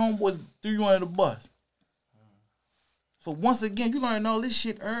own homeboys threw you under the bus. So once again, you learn all this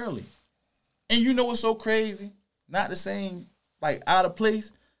shit early. And you know what's so crazy? Not the same, like, out of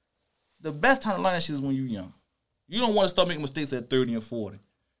place. The best time to learn that shit is when you're young. You don't want to start making mistakes at 30 and 40.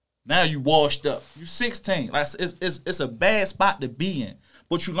 Now you washed up. You 16. Like it's a bad spot to be in.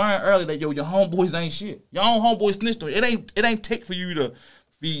 But you learn early that your homeboys ain't shit. Your own homeboys snitched on you. It ain't take for you to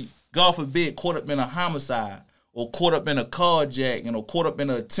be, God forbid, caught up in a homicide or caught up in a carjacking or caught up in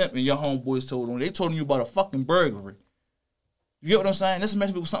an attempt and your homeboys told on you. They told you about a fucking burglary. You get what I'm saying? This is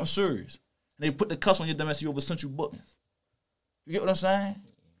meant to be something serious. And they put the cuss on your dumb ass over central bookings. You get what I'm saying?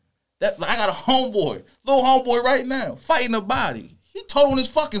 That like, I got a homeboy, little homeboy right now, fighting a body. He told on his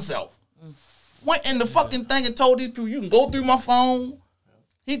fucking self. Went in the fucking thing and told these people, you can go through my phone.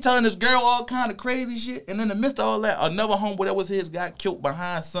 He telling this girl all kind of crazy shit. And in the midst of all that, another homeboy that was his got killed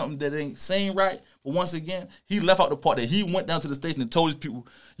behind something that ain't seen right. But once again, he left out the part that he went down to the station and told his people,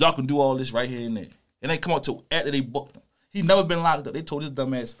 y'all can do all this right here and there. And they come out till after they booked him. He never been locked up. They told his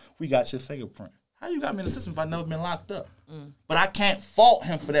dumb ass, we got your fingerprint. How you got me in the system if I never been locked up? But I can't fault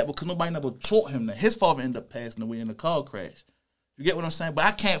him for that because nobody never taught him that. His father ended up passing away in a car crash. You get what I'm saying? But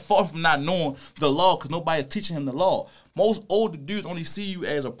I can't fault him for not knowing the law because nobody's teaching him the law. Most older dudes only see you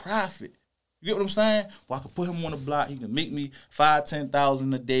as a prophet. You get what I'm saying? Well, I could put him on the block. He can make me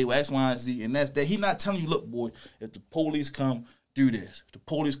 $5,000-$10,000 a day with X, Y, and Z, and that's that. He not telling you, look, boy, if the police come, do this. If the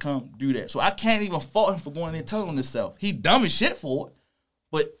police come, do that. So I can't even fault him for going in and telling himself. He dumb as shit for it.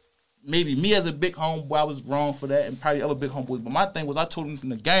 But maybe me as a big homeboy, I was wrong for that, and probably other big homeboys. But my thing was I told him from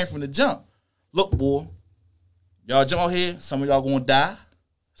the game, from the jump, look, boy, y'all jump out here, some of y'all gonna die,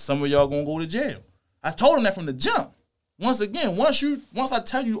 some of y'all gonna go to jail. I told him that from the jump. Once again, once I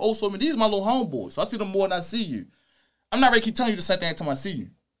tell you, oh, so I mean, these are my little homeboys, so I see them more than I see you. I'm not ready to keep telling you the same thing every time I see you.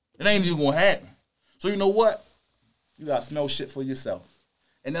 It ain't even gonna happen. So you know what? You gotta smell shit for yourself.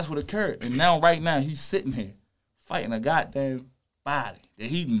 And that's what occurred. And now, right now, he's sitting here fighting a goddamn body that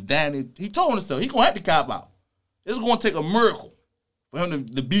he told himself he gonna have to cop out. It's gonna take a miracle for him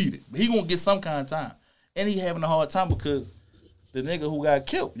to beat it. But he gonna get some kind of time. And he having a hard time because the nigga who got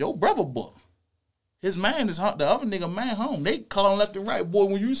killed, your brother book. His man is the other nigga man home. They calling left and right. Boy,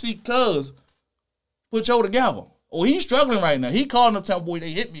 when you see cuz, put your together. Oh, he's struggling right now. He calling up telling, boy, they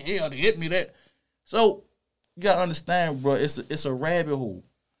hit me here, they hit me that. So you gotta understand, bro, it's a rabbit hole.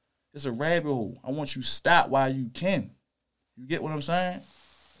 It's a rabbit hole. I want you to stop while you can. You get what I'm saying?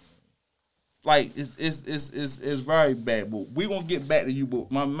 Like it's very bad. But we gonna get back to you.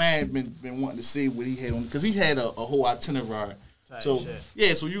 But my man been wanting to see what he had on because he had a whole itinerary. So shit.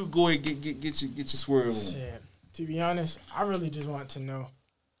 Yeah, so you go ahead and get your swerve on. Shit. To be honest, I really just want to know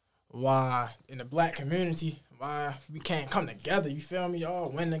why in the black community why we can't come together. You feel me? All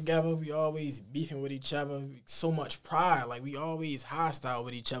win together. We always beefing with each other. So much pride. Like we always hostile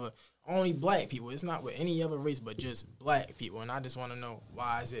with each other. Only black people. It's not with any other race, but just black people. And I just want to know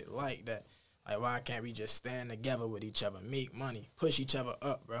why is it like that? Like why can't we just stand together with each other, make money, push each other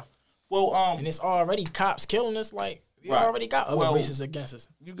up, bro? Well, and it's already cops killing us. Like we already got other races against us.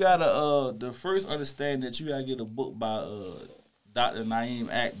 You gotta the first understand that you gotta get a book by Dr.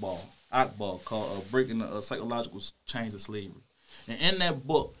 Naeem Akbar called "Breaking the Psychological Chains of Slavery." And in that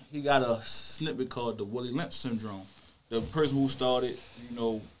book, he got a snippet called the Willie Lynch syndrome. The person who started,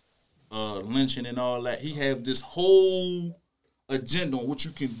 lynching and all that, he have this whole agenda on what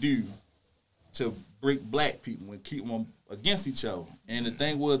you can do to break black people and keep them against each other. And the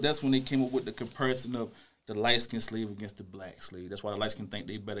thing was, that's when they came up with the comparison of the light-skinned slave against the black slave. That's why the light-skinned think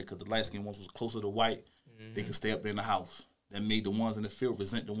they better because the light-skinned ones was closer to white. They could stay up in the house. That made the ones in the field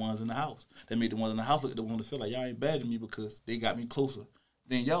resent the ones in the house. That made the ones in the house look at the ones in the field like, y'all ain't bad to me because they got me closer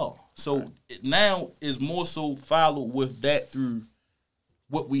than y'all. So now it's more so followed with that through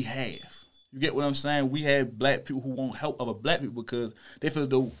what we have. You get what I'm saying? We have black people who won't help other black people because they feel as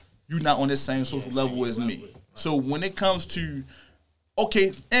though you're not on this same social level as me. Right. So when it comes to,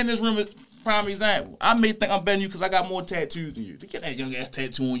 okay, in this room, prime example, I may think I'm better than you because I got more tattoos than you. Get that young ass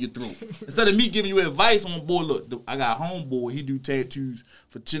tattoo on your throat. Instead of me giving you advice on, boy, look, I got a homeboy, he do tattoos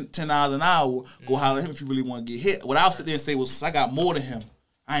for $10 an hour. Go holler at him if you really want to get hit. What I'll sit there and say was, since I got more than him,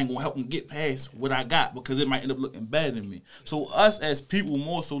 I ain't gonna help him get past what I got because it might end up looking better than me. So us as people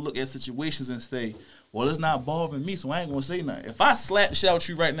more so look at situations and say, well, it's not bothering me, so I ain't gonna say nothing. If I slap the shit out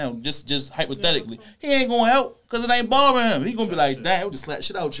you right now, just hypothetically, he ain't gonna help because it ain't bothering him. He gonna be like, damn, I'll just slap the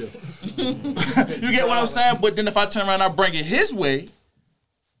shit out you. You get what I'm saying? But then if I turn around and I bring it his way,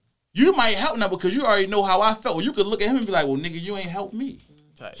 you might help now because you already know how I felt. Or you could look at him and be like, well, nigga, you ain't helped me.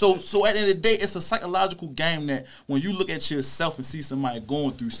 So at the end of the day, it's a psychological game that when you look at yourself and see somebody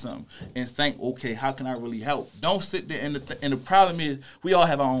going through something and think, okay, how can I really help? Don't sit there and the problem is we all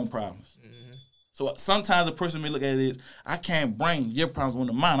have our own problems. So sometimes a person may look at it as, I can't bring your problems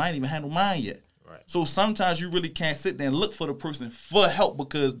onto mine. I ain't even handle mine yet. Right. So sometimes you really can't sit there and look for the person for help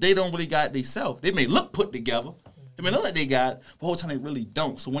because they don't really got themselves. They may look put together. It may look like they got it, but the whole time they really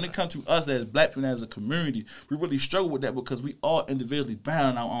don't. So when it comes to us as black people as a community, we really struggle with that because we all individually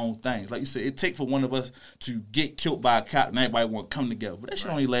bound our own things. Like you said, it takes for one of us to get killed by a cop and everybody want to come together. But that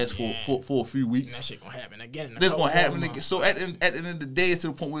shit only lasts for a few weeks. And that shit gonna happen again. This gonna happen again. So at the end of the day, it's to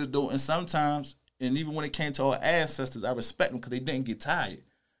the point where it's doing. And sometimes, and even when it came to our ancestors, I respect them because they didn't get tired.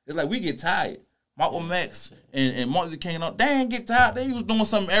 It's like we get tired. Malcolm X and Martin Luther King, they didn't get tired. They was doing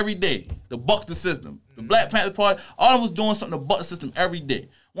something every day to buck the system. The Black Panther Party, all of them was doing something to buck the system every day.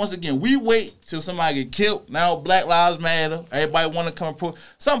 Once again, we wait till somebody get killed. Now Black Lives Matter. Everybody want to come and prove.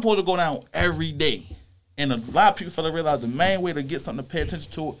 Something supposed to go down every day. And a lot of people feel to realize the main way to get something to pay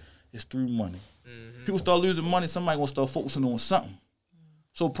attention to it is through money. Mm-hmm. People start losing money, somebody gonna start focusing on something.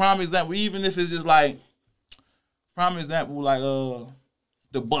 So prime example, even if it's just like,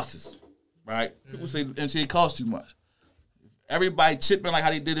 the buses, right? People say MTA costs too much. Everybody chipping like how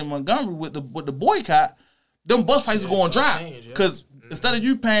they did in Montgomery with the boycott, them bus prices going to drop. Because instead of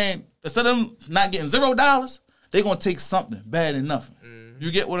them not getting $0, they're going to take something better than nothing.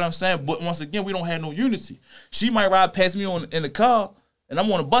 You get what I'm saying? But once again, we don't have no unity. She might ride past me in the car, and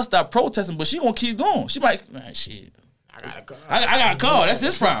I'm on a bus stop protesting, but she going to keep going. She might, man, shit. I got a car. That's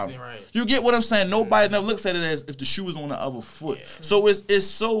his problem. Right. You get what I'm saying? Nobody never looks at it as if the shoe was on the other foot. Yeah. So it's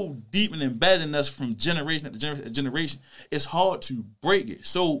so deep and embedded in us from generation to generation. It's hard to break it.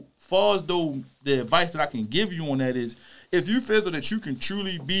 So far as though the advice that I can give you on that is, if you feel that you can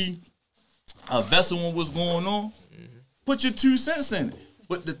truly be a vessel on what's going on, put your 2 cents in it.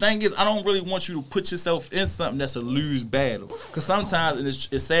 But the thing is, I don't really want you to put yourself in something that's a lose battle. Because sometimes, and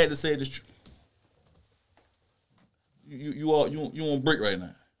it's sad to say this, you on break right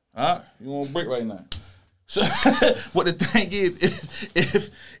now. All right? You on break right now. So, but the thing is,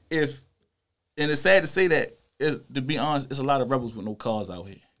 if and it's sad to say that, to be honest, it's a lot of rebels with no cars out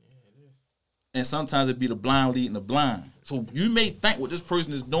here. And sometimes it be the blind leading the blind. So you may think what this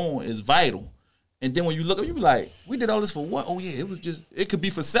person is doing is vital. And then when you look up, you be like, we did all this for what? Oh yeah, it could be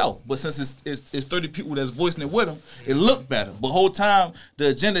for self. But since it's 30 people that's voicing it with them, it looked better. But the whole time, the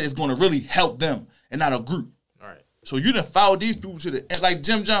agenda is going to really help them and not a group. So you done followed these people to the end, like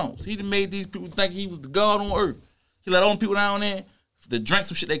Jim Jones. He done made these people think he was the God on earth. He let all them people down there to drink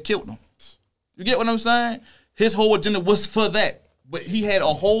some shit that killed them. You get what I'm saying? His whole agenda was for that. But he had a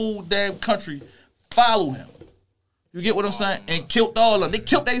whole damn country follow him. You get what I'm saying? And killed all of them. They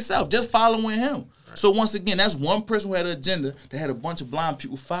killed themselves just following him. So once again, that's one person who had an agenda that had a bunch of blind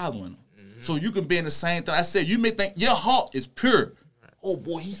people following him. So you can be in the same thing. I said, you may think your heart is pure. Oh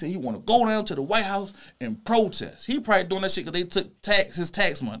boy, he said he want to go down to the White House and protest. He probably doing that shit because they took his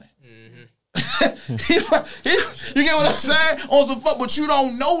tax money. You get what I'm saying? On some fuck, but you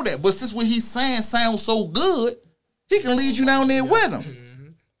don't know that. But since what he's saying sounds so good, he can lead you down there with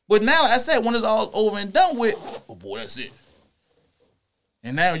him. But now, like I said, when it's all over and done with, oh boy, that's it.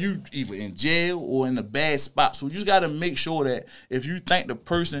 And now you either in jail or in a bad spot. So you just got to make sure that if you think the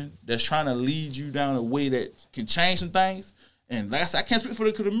person that's trying to lead you down a way that can change some things. And like I said, I can't speak for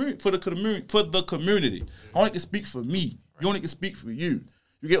the community. I only can speak for me. You only can speak for you.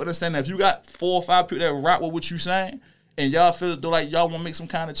 You get what I'm saying? Now, if you got 4 or 5 people that rock with what you saying, and y'all feel as though like y'all want to make some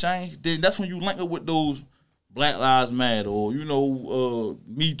kind of change, then that's when you link up with those Black Lives Matter or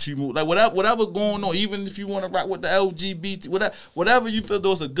Me Too, like whatever going on. Even if you want to rock with the LGBT, whatever you feel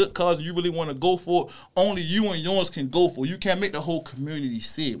those are good cause and you really want to go for, only you and yours can go for. You can't make the whole community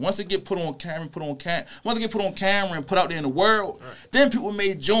see it. Once it get put on camera and put out there in the world, then people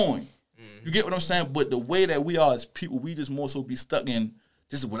may join. You get what I'm saying? But the way that we are as people, we just more so be stuck in,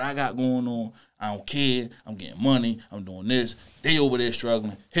 this is what I got going on. I don't care. I'm getting money. I'm doing this. They over there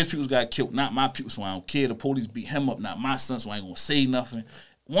struggling. His people got killed, not my people, so I don't care. The police beat him up, not my son, so I ain't going to say nothing.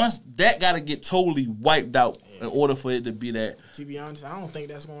 Once that got to get totally wiped out in order for it to be that. To be honest, I don't think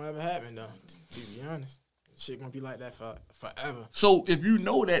that's going to ever happen, though. To be honest. Shit going to be like that forever. So if you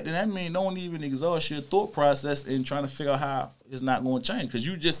know that, then that means don't even exhaust your thought process in trying to figure out how it's not going to change. Because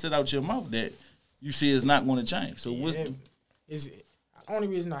you just said out your mouth that you see it's not going to change. So what's the only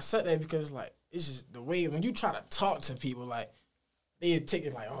reason I said that because, like, it's just the way when you try to talk to people, like, they take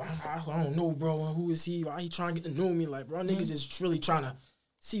it like, oh, I don't know, bro. Who is he? Why he trying to get to know me? Like, bro, niggas just really trying to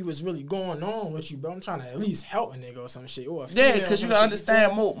see what's really going on with you, bro. I'm trying to at least help a nigga or some shit. Or because you gotta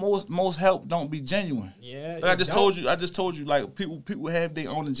understand, most help don't be genuine. Yeah, like I just told you, like people have their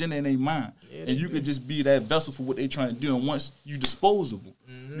own agenda in their mind, and you could just be that vessel for what they trying to do. And once you disposable,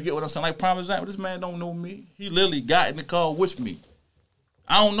 you get what I'm saying. Like prime example, this man don't know me. He literally got in the car with me.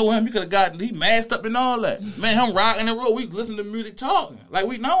 I don't know him. He could have he masked up and all that. Man, him rocking the road. We listening to music, talking like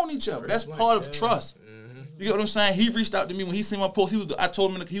we known each other. That's part of trust. You get what I'm saying? He reached out to me when he seen my post. I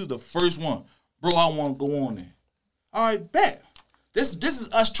told him he was the first one. Bro, I want to go on there. All right, bet. This is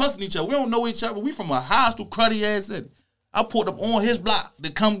us trusting each other. We don't know each other. We from a hostile, cruddy ass city. I pulled up on his block to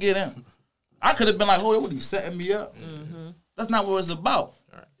come get him. I could have been like, oh, what, he setting me up? That's not what it's about.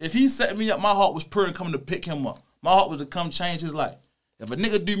 Right. If he setting me up, my heart was purring coming to pick him up. My heart was to come change his life. If a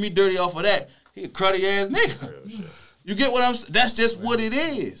nigga do me dirty off of that, he a cruddy ass nigga. You get what I'm saying? That's just what it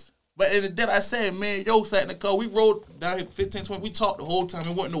is. But in the day I said, man, yo sat in the car. We rode down here 15, 20. We talked the whole time.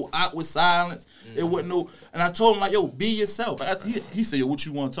 It wasn't no awkward silence. It wasn't no. And I told him, like, yo, be yourself. He said, yo, what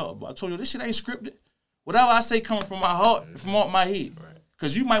you want to talk about? I told you, this shit ain't scripted. Whatever I say coming from my heart, from out my head.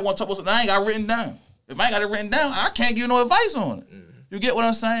 Because you might want to talk about something I ain't got written down. If I ain't got it written down, I can't give you no advice on it. You get what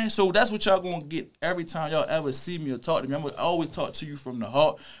I'm saying? So that's what y'all going to get every time y'all ever see me or talk to me. I'm going to always talk to you from the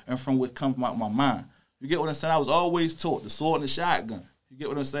heart and from what comes out my mind. You get what I'm saying? I was always taught the sword and the shotgun. You get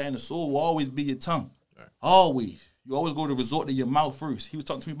what I'm saying? The sword will always be your tongue. Right. Always. You always go to resort to your mouth first. He was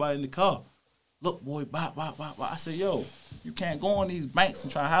talking to me about it in the car. Look, boy, bop. I said, yo, you can't go on these banks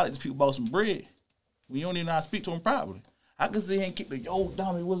and try to holler at these people about some bread when you don't even know how to speak to them properly. I could sit here and kick the, yo,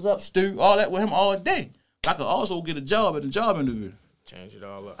 dummy, what's up, Stu? All that with him all day. But I could also get a job at the job interview. Change it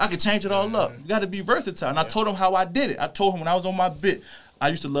all up. I could change it all up. You got to be versatile. And I told him how I did it. I told him when I was on my bit, I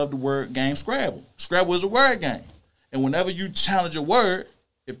used to love the word game Scrabble. Scrabble is a word game. And whenever you challenge a word,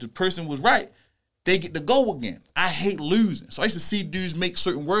 if the person was right, they get to go again. I hate losing. So I used to see dudes make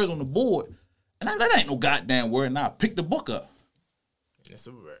certain words on the board, and that ain't no goddamn word. And I picked the book up. It's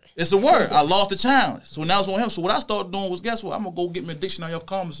a word. It's a word. I lost the challenge. So now it's on him. So what I started doing was, guess what? I'm going to go get me a dictionary of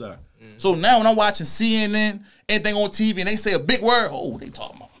commissary. So now when I'm watching CNN, anything on TV, and they say a big word, oh, they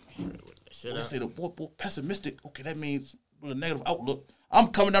talking about me. They say the boy, pessimistic. Okay, that means with a negative outlook. I'm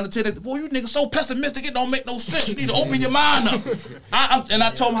coming down to tell that, boy, you niggas so pessimistic, it don't make no sense. You need to open your mind up.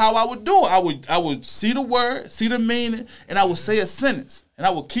 I told him how I would do it. I would see the word, see the meaning, and I would say a sentence. And I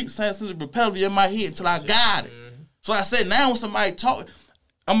would keep saying sentences repetitively in my head until I got it. So I said, now when somebody talk,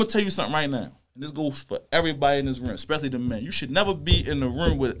 I'm going to tell you something right now. And this goes for everybody in this room, especially the men. You should never be in the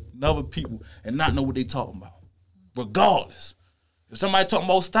room with other people and not know what they talking about, regardless. If somebody talking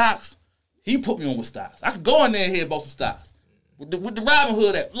about stocks, he put me on with stocks. I could go in there and hear about some stocks. With the Robin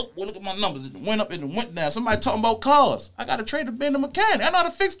Hood app, look at my numbers. It went up and it went down. Somebody talking about cars. I got a trade to being a mechanic. I know how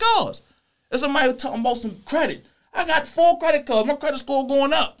to fix cars. There's somebody talking about some credit. I got 4 credit cards. My credit score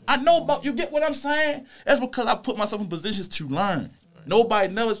going up. I know about, you get what I'm saying? That's because I put myself in positions to learn.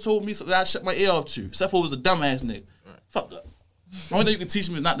 Nobody never told me something that I shut my ear off to, except for it was a dumbass nigga. Fuck up. The only thing you can teach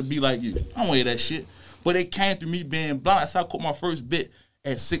me is not to be like you. I don't want to hear that shit. But it came through me being blind. That's how I caught my first bit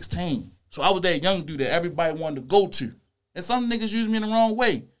at 16. So I was that young dude that everybody wanted to go to. And some niggas use me in the wrong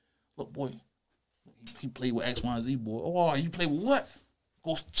way. Look, boy, he played with X, Y, and Z, boy. Oh, you play with what?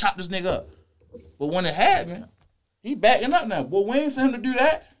 Go chop this nigga up. But when it happened, he backing up now. Boy, we ain't sent him to do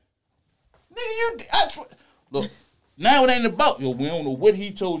that. Nigga, look, now it ain't about, yo, we don't know what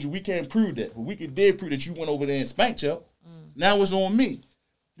he told you. We can't prove that. But we did prove that you went over there and spanked yo. Now it's on me.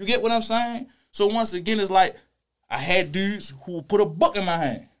 You get what I'm saying? So once again, it's like I had dudes who would put a book in my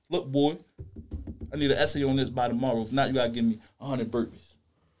hand. Look, boy, I need an essay on this by tomorrow. If not, you got to give me 100 burpees.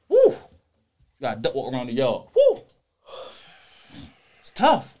 Woo! You got to duck walk around the yard. Woo! It's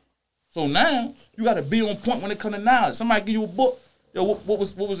tough. So now, you got to be on point when it comes to knowledge. Somebody give you a book. Yo, what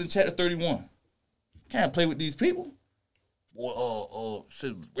was in chapter 31? Can't play with these people. Boy,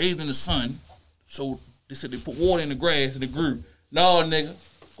 said raised in the sun. So they said they put water in the grass and it grew. No, nigga.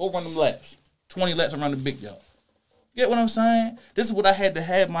 Go run them laps. 20 laps around the big yard. Get what I'm saying? This is what I had to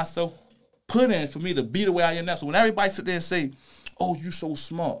have myself put in for me to be the way I am now. So when everybody sit there and say, oh, you so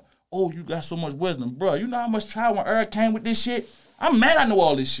smart. Oh, you got so much wisdom. Bro, you know how much trial and error came with this shit? I'm mad I know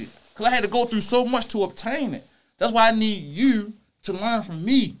all this shit. Because I had to go through so much to obtain it. That's why I need you to learn from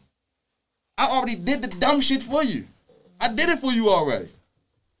me. I already did the dumb shit for you. I did it for you already.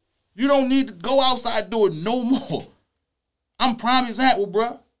 You don't need to go outside and do it no more. I'm prime example,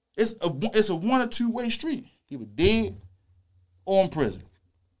 bro. It's a 1 or 2 way street. Either dead or in prison.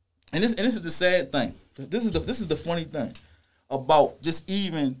 And this is the sad thing. This is the funny thing about just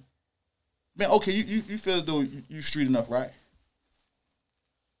even, man. Okay, you feel as though you street enough, right?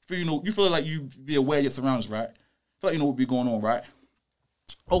 You feel like you be aware of your surroundings, right? Feel like you know what be going on, right?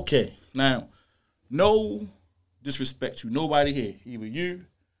 Okay, now, no disrespect to nobody here, either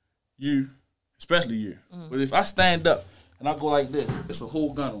you, especially you. But if I stand up and I go like this, it's a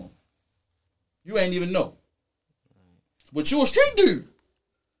whole gun on. You ain't even know. But you a street dude.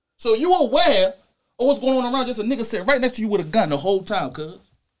 So you aware of what's going on around. Just a nigga sitting right next to you with a gun the whole time, cuz.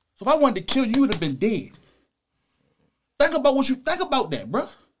 So if I wanted to kill you, you would have been dead. Think about that, bro.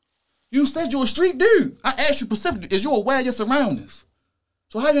 You said you're a street dude. I asked you specifically, is you aware of your surroundings?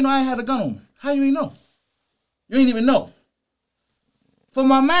 So how you know I ain't had a gun on me? How you ain't know? You ain't even know. For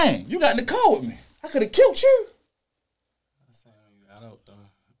my man, you got in the car with me. I could have killed you.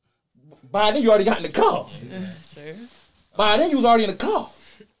 By then, you already got in the car. Sure. By then, you was already in the car.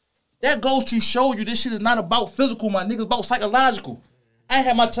 That goes to show you this shit is not about physical, my nigga. It's about psychological. I ain't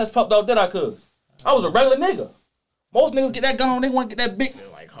had my chest puffed out, did I, cuz? I was a regular nigga. Most niggas get that gun on, they want to get that big.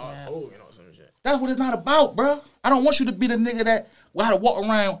 Like Hulk Hogan or some shit. That's what it's not about, bro. I don't want you to be the nigga that will have to walk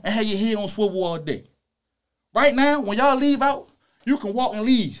around and have your head on swivel all day. Right now, when y'all leave out, you can walk and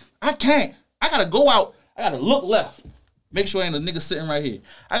leave. I can't. I gotta go out. I gotta look left. Make sure ain't a nigga sitting right here.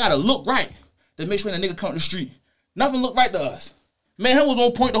 I gotta look right to make sure ain't a nigga come to the street. Nothing look right to us. Man, he was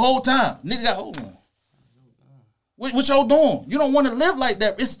on point the whole time. Nigga got hold on. What y'all doing? You don't want to live like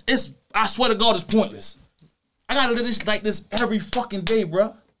that. It's. I swear to God, it's pointless. I gotta live this like this every fucking day,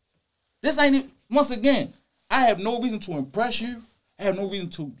 bro. This ain't even, once again, I have no reason to impress you. I have no reason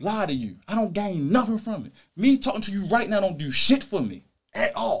to lie to you. I don't gain nothing from it. Me talking to you right now don't do shit for me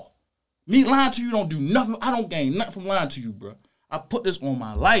at all. Me lying to you don't do nothing. I don't gain nothing from lying to you, bro. I put this on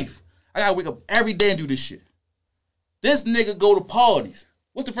my life. I gotta wake up every day and do this shit. This nigga go to parties.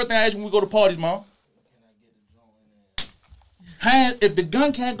 What's the first thing I ask when we go to parties, mom? Hands, if the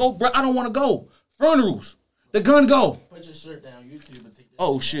gun can't go, bro, I don't want to go. Funerals, the gun go. Put your shirt down, YouTube, and take that.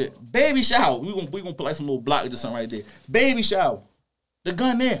 Oh shit, baby shower. We gonna put like some little blockage or something right there. Baby shower, the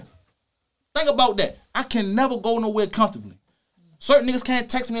gun there. Think about that. I can never go nowhere comfortably. Certain niggas can't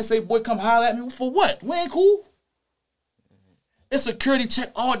text me and say, "Boy, come holler at me." For what? We ain't cool. It's security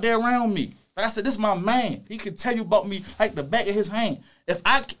check all day around me. Like I said, this is my man. He can tell you about me like the back of his hand. If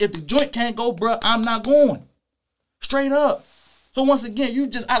the joint can't go, bro, I'm not going. Straight up. So once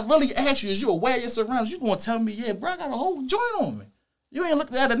again, I really ask you, is you aware of your surroundings? You gonna tell me, yeah, bro, I got a whole joint on me. You ain't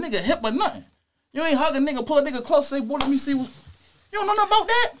looking at a nigga hip or nothing. You ain't hug a nigga, pull a nigga close, say, boy, let me see what. You don't know nothing about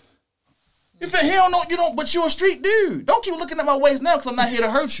that? You feel he don't know, you don't, but you a street dude. Don't keep looking at my waist now because I'm not here to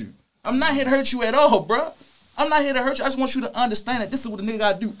hurt you. I'm not here to hurt you at all, bro. I'm not here to hurt you. I just want you to understand that this is what a nigga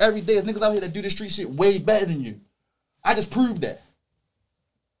gotta do every day. There's niggas out here that do this street shit way better than you. I just proved that.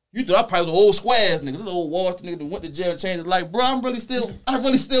 You thought I probably was an old square ass nigga. This old Wall Street nigga that went to jail and changed his life. Bro, I really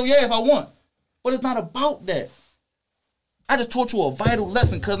still, yeah, if I want. But it's not about that. I just taught you a vital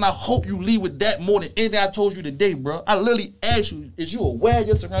lesson because I hope you leave with that more than anything I told you today, bro. I literally asked you, is you aware of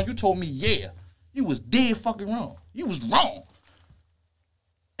your surroundings? You told me, yeah. You was dead fucking wrong. You was wrong.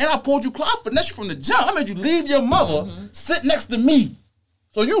 And I pulled you, I finessed you from the jump. I made you leave your mother, sit next to me.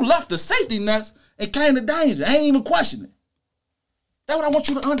 So you left the safety nets and came to danger. I ain't even questioning it. That's what I want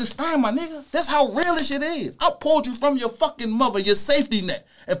you to understand, my nigga. That's how real this shit is. I pulled you from your fucking mother, your safety net,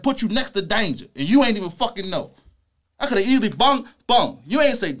 and put you next to danger. And you ain't even fucking know. I could have easily bung. You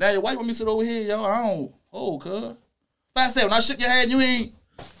ain't say, Daniel, why you want me to sit over here, yo? I don't, cuz. Like I said, when I shook your hand, you ain't,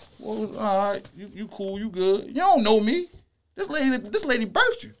 well, all right, you cool, you good. You don't know me. This lady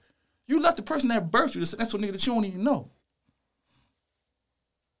birthed you. You left the person that birthed you to sit next to a nigga that you don't even know.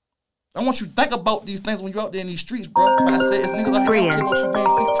 I want you to think about these things when you're out there in these streets, bro. Like I said, it's niggas out here that don't care about you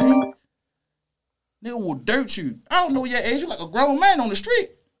being 16. Nigga will dirt you. I don't know your age. You like a grown man on the street.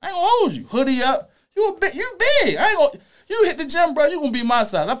 I ain't gonna hold you. Hoodie up. You big. I ain't gonna. You hit the gym, bro. You gonna be my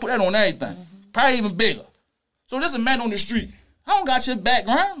size. I put that on everything. Probably even bigger. So this a man on the street. I don't got your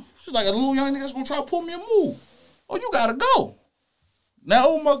background. She's like a little young nigga that's gonna try to pull me a move. Oh, you gotta go. Now,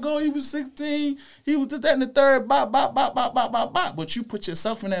 oh my God, he was 16. He was this, that, and the third. Bop. But you put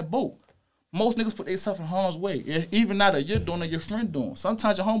yourself in that boat. Most niggas put themselves in harm's way. Even now that you're doing or your friend doing.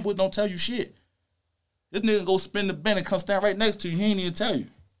 Sometimes your homeboys don't tell you shit. This nigga go spin the bend and come stand right next to you. He ain't even tell you.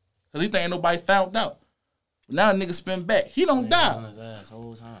 Because he think ain't nobody found out. But now a nigga spin back. He don't die. On his ass the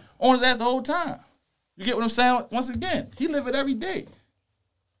whole time. On his ass the whole time. You get what I'm saying? Once again, he live it every day.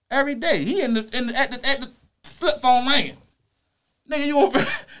 Every day. He at the flip phone ringing. Nigga,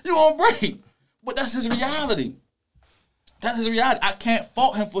 you on break. But that's his reality. That's his reality. I can't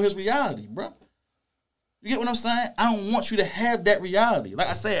fault him for his reality, bro. You get what I'm saying? I don't want you to have that reality. Like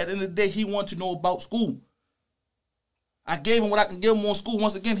I said, at the end of the day, he wanted to know about school. I gave him what I can give him on school.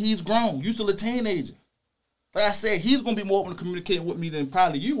 Once again, he's grown. You still a teenager. Like I said, he's going to be more open to communicating with me than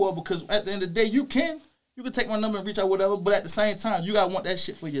probably you are because at the end of the day, you can take my number and reach out, whatever, but at the same time, you got to want that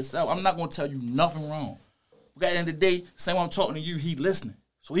shit for yourself. I'm not going to tell you nothing wrong. But at the end of the day, same way I'm talking to you, he listening.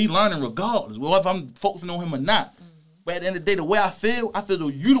 So he learning regardless, whether if I'm focusing on him or not. But at the end of the day, the way I feel as though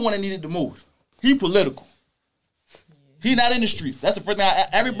you the one that needed the most. He political. He not in the streets. That's the first thing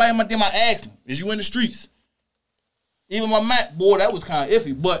everybody in my DM I asked him, is you in the streets? Even my Mac, boy, that was kind of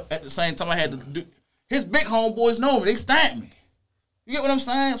iffy. But at the same time, I had to do. His big homeboys know me. They stamped me. You get what I'm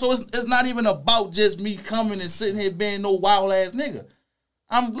saying? So it's not even about just me coming and sitting here being no wild ass nigga.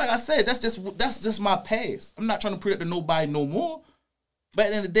 I'm like I said, that's just my past. I'm not trying to put it to nobody no more. But at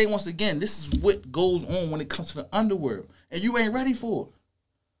the end of the day, once again, this is what goes on when it comes to the underworld. And you ain't ready for it.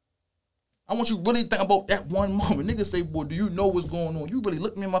 I want you to really think about that one moment. Niggas say, boy, do you know what's going on? You really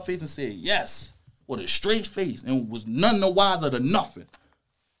looked me in my face and said, yes. With a straight face and was none the wiser than nothing.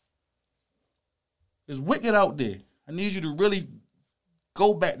 It's wicked out there. I need you to really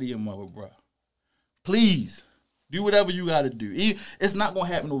go back to your mother, bro. Please, do whatever you got to do. It's not going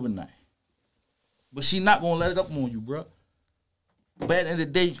to happen overnight. But she not going to let it up on you, bro. But at the end of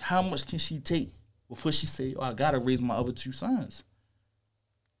the day, how much can she take before she say, oh, I got to raise my other 2 sons?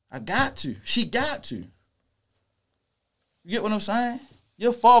 I got to. She got to. You get what I'm saying?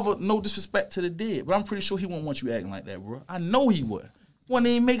 Your father, no disrespect to the dead, but I'm pretty sure he wouldn't want you acting like that, bro. I know he would. Wouldn't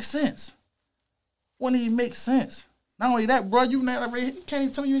even make sense. Wouldn't even make sense. Not only that, bro, you can't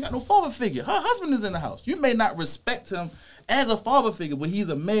even tell me you ain't got no father figure. Her husband is in the house. You may not respect him as a father figure, but he's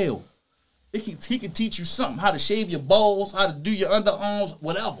a male. He can teach you something, how to shave your balls, how to do your underarms,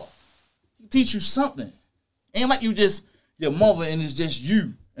 whatever. He can teach you something. Ain't like you just your mother and it's just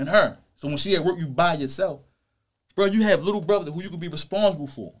you and her. So when she at work, you by yourself. Bro, you have little brothers who you can be responsible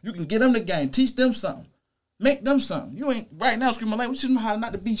for. You can get them the game, teach them something, make them something. You ain't right now screaming like, we teaching them how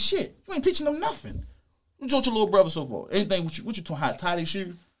not to be shit. You ain't teaching them nothing. What you taught your little brother so far? Anything? What you taught? How to tie their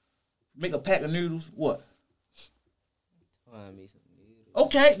shoes? Make a pack of noodles? What?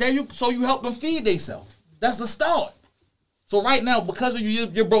 Okay, so you help them feed themselves. That's the start. So right now, because of you,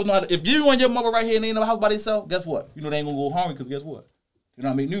 your brothers know how to, if you and your mother right here and they in the house by themselves, guess what? You know they ain't gonna go hungry because guess what? You know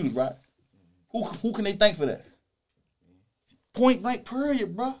how to make noodles, right? Who can they thank for that? Point blank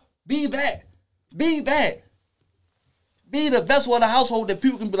period, bro. Be that. Be that. Be the vessel of the household that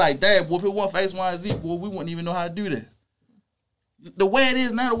people can be like, Dad, boy, if it wasn't for X, Y, and Z, boy, we wouldn't even know how to do that. The way it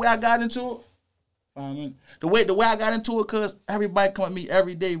is now, the way I got into it, the way I got into it, cause everybody come at me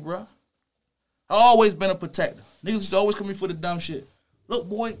every day, bro. I always been a protector. Niggas used to always come at me for the dumb shit. Look,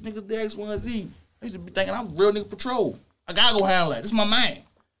 boy, niggas the X, Y, and Z. I used to be thinking I'm real nigga patrol. I gotta go handle that. This is my man.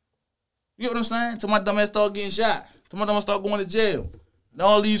 You get what I'm saying? Till my dumb ass start getting shot. Till my dumb ass start going to jail. And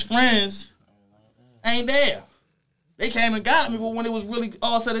all these friends ain't there. They came and got me, but when it was really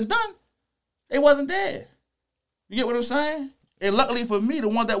all said and done, they wasn't there. You get what I'm saying? And luckily for me, the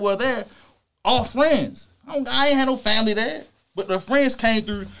ones that were there, all friends. I ain't had no family there. But the friends came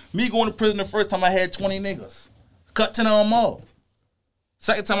through me going to prison the first time I had 20 niggas. Cut 10 of them off.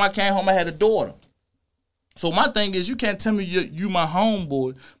 Second time I came home, I had a daughter. So my thing is, you can't tell me you my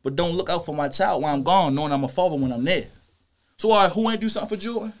homeboy, but don't look out for my child while I'm gone, knowing I'm a father when I'm there. So all right, who ain't do something for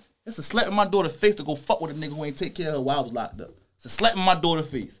Jordan? It's a slap in my daughter's face to go fuck with a nigga who ain't take care of her while I was locked up. It's a slap in my daughter's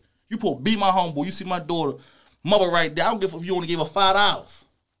face. You supposed to be my homeboy. You see my daughter, mother right there. I don't give a fuck if you only gave her $5.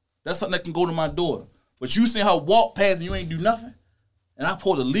 That's something that can go to my daughter. But you seen her walk past and you ain't do nothing? And I'm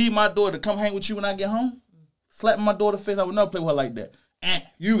supposed to leave my daughter to come hang with you when I get home? Slapping my daughter's face, I would never play with her like that. And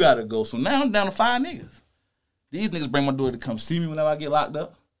you gotta go. So now I'm down to 5 niggas. These niggas bring my daughter to come see me whenever I get locked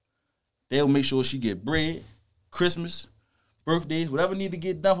up. They'll make sure she get bread, Christmas, birthdays, whatever need to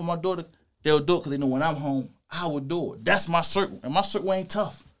get done for my daughter, they'll do it because they know when I'm home, I will do it. That's my circle. And my circle ain't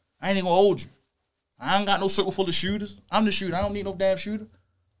tough. I ain't even gonna hold you. I ain't got no circle full of shooters. I'm the shooter. I don't need no damn shooter.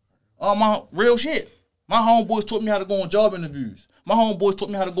 All my real shit. My homeboys taught me how to go on job interviews. My homeboys taught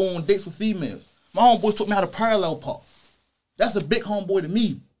me how to go on dates with females. My homeboys taught me how to parallel park. That's a big homeboy to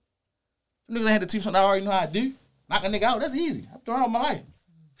me. Niggas ain't had to teach something I already know how to do. Knock a nigga out, that's easy. I've done all my life.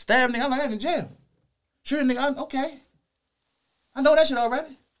 Stab a nigga, I learned that in jail. Shoot a nigga, okay. I know that shit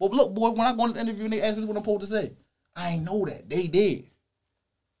already. But look, boy, when I go on this interview and they ask me what I'm supposed to say, I ain't know that. They did.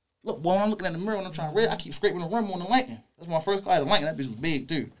 Look, boy, when I'm looking at the mirror and I'm trying to read, I keep scraping the rim on the Lincoln. That's my first car. I had a Lincoln. That bitch was big,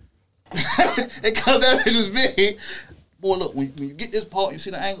 too. Because that bitch was big. Boy, look, when you get this part, you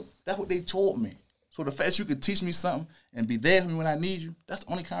see the angle, that's what they taught me. So the fact that you could teach me something and be there for me when I need you, that's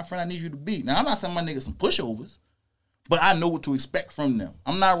the only kind of friend I need you to be. Now, I'm not saying my niggas some pushovers, but I know what to expect from them.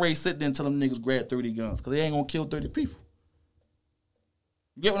 I'm not ready to sit there and tell them niggas grab 30 guns because they ain't going to kill 30 people.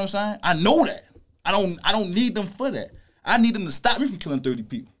 You get what I'm saying? I know that. I don't need them for that. I need them to stop me from killing 30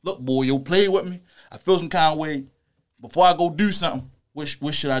 people. Look, boy, you play with me. I feel some kind of way. Before I go do something,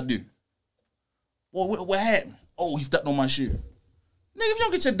 what should I do? Boy, what happened? Oh, he stepped on my shoe. Nigga, if you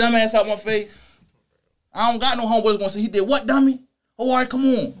don't get your dumb ass out my face, I don't got no homeboys gonna say, he did what, dummy? Oh, all right, come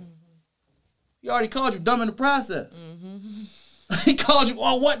on. Mm-hmm. He already called you dumb in the process. Mm-hmm. He called you,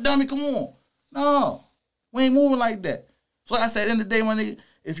 oh, what, dummy? Come on. No, we ain't moving like that. So like I said, at the end of the day, my nigga,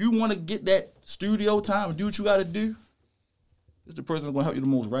 if you want to get that studio time and do what you got to do, it's the person that's going to help you the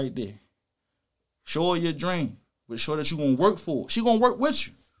most right there. Show her your dream, but show that you're going to work for it. She going to work with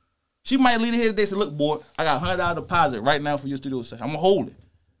you. She might leave it here today and say, look, boy, I got $100 deposit right now for your studio session. I'm going to hold it.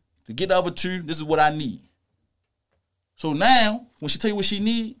 To get the other 2, this is what I need. So now, when she tell you what she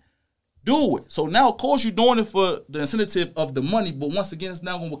need, do it. So now, of course, you're doing it for the incentive of the money, but once again, it's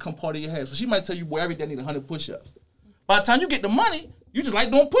now going to become part of your head. So she might tell you, boy, every day I need 100 push-ups. By the time you get the money, you just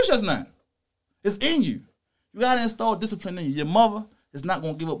like doing push-ups now. It's in you. You got to install discipline in you. Your mother is not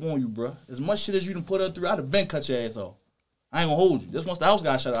going to give up on you, bro. As much shit as you done put her through, I'd have been cut your ass off. I ain't going to hold you. Just once the house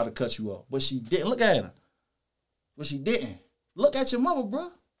got shut, I'd have cut you off. But she didn't. Look at her. But she didn't. Look at your mother,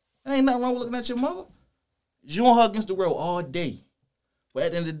 bro. There ain't nothing wrong with looking at your mother. You and her against the world all day. But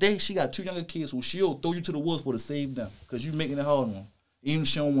at the end of the day, she got 2 younger kids who she'll throw you to the woods for to save them. Because you making it hard on them. Even if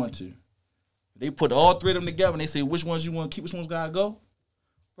she don't want to. They put all 3 of them together and they say which ones you want to keep, which ones gotta go.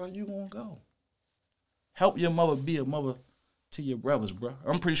 Bro, you gonna go. Help your mother be a mother to your brothers, bro.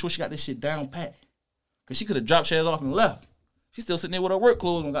 I'm pretty sure she got this shit down pat. Because she could have dropped shares off and left. She's still sitting there with her work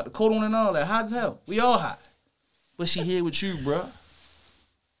clothes on, got the coat on and all that. Hot as hell. We all hot. But she here with you, bro.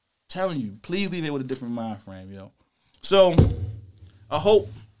 Telling you, please leave it with a different mind frame, yo. So, I hope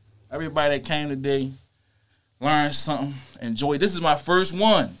everybody that came today learned something, enjoyed. This is my first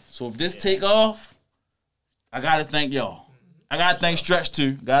one. So if this take off, I gotta thank y'all. I gotta thank Stretch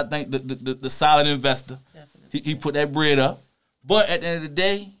too. Gotta thank the solid investor. He put that bread up. But at the end of the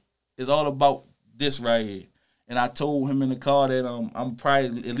day, it's all about this right here. And I told him in the car that I'm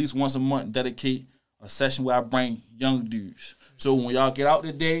probably at least once a month dedicate a session where I bring young dudes. So when y'all get out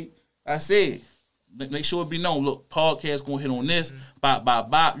today, I said, make sure it be known, look, podcast gonna hit on this,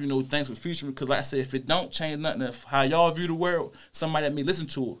 bop, you know, thanks for featuring, because like I said, if it don't change nothing of how y'all view the world, somebody that may listen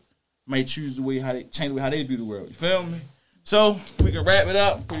to it may choose the way how they change the way how they view the world. You feel me? So we can wrap it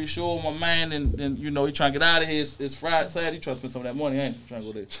up. I'm pretty sure my man and you know he trying to get out of here. It's Friday, Saturday. He trying to spend some of that money, ain't he? Trying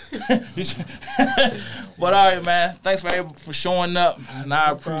to go there. But all right, man. Thanks for showing up, and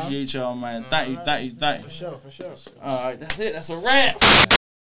I appreciate y'all, man. Thank you. For sure. All right, that's it. That's a wrap.